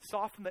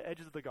soften the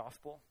edges of the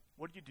gospel,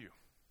 what do?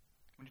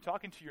 When you're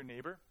talking to your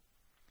neighbor,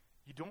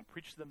 you don't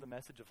preach to them the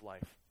message of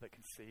life that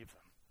can save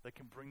them, that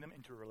can bring them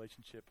into a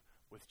relationship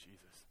with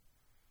Jesus.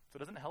 So it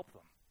doesn't help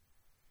them.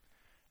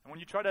 And when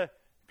you try to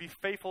be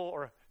faithful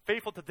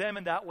to them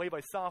in that way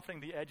by softening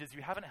the edges,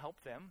 you haven't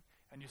helped them,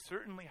 and you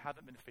certainly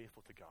haven't been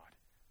faithful to God.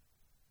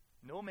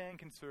 No man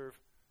can serve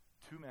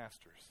two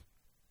masters.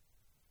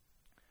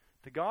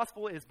 The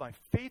gospel is by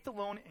faith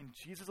alone in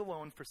Jesus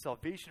alone for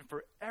salvation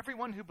for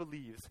everyone who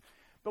believes.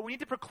 But we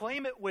need to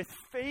proclaim it with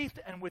faith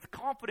and with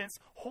confidence,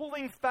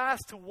 holding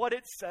fast to what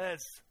it says.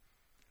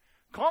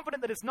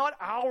 Confident that it's not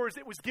ours,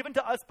 it was given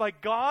to us by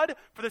God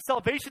for the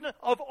salvation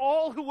of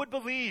all who would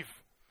believe.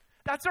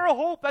 That's our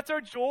hope, that's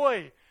our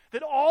joy,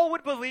 that all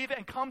would believe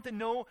and come to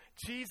know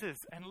Jesus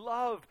and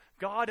love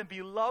God and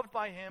be loved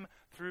by him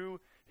through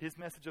his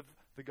message of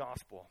the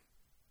gospel.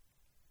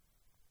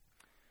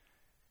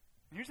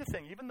 And here's the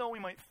thing, even though we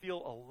might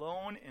feel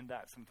alone in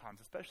that sometimes,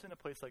 especially in a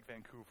place like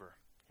Vancouver,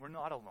 we're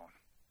not alone.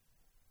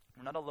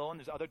 We're not alone.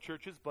 There's other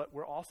churches, but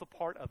we're also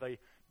part of a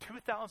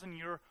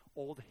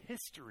 2,000-year-old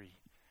history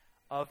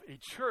of a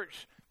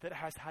church that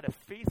has had a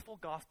faithful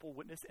gospel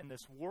witness in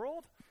this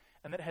world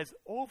and that has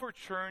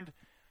overturned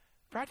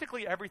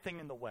practically everything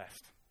in the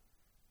West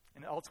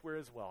and elsewhere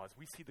as well, as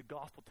we see the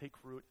gospel take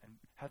root and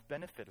have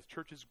benefit as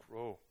churches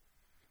grow.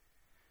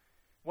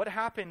 What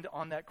happened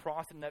on that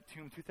cross and that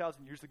tomb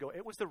 2,000 years ago?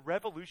 It was the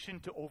revolution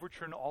to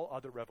overturn all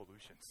other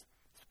revolutions.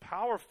 It's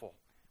powerful.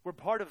 We're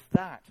part of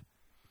that.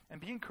 And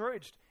be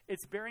encouraged.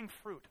 It's bearing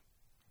fruit.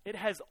 It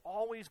has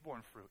always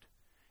borne fruit.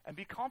 And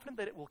be confident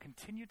that it will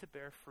continue to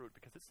bear fruit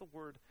because it's the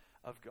word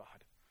of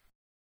God.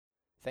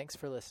 Thanks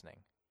for listening.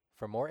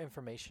 For more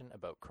information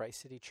about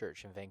Christ City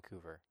Church in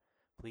Vancouver,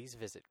 please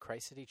visit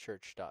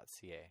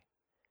christcitychurch.ca.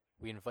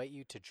 We invite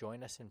you to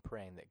join us in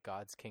praying that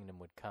God's kingdom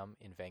would come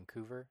in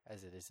Vancouver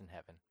as it is in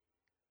heaven.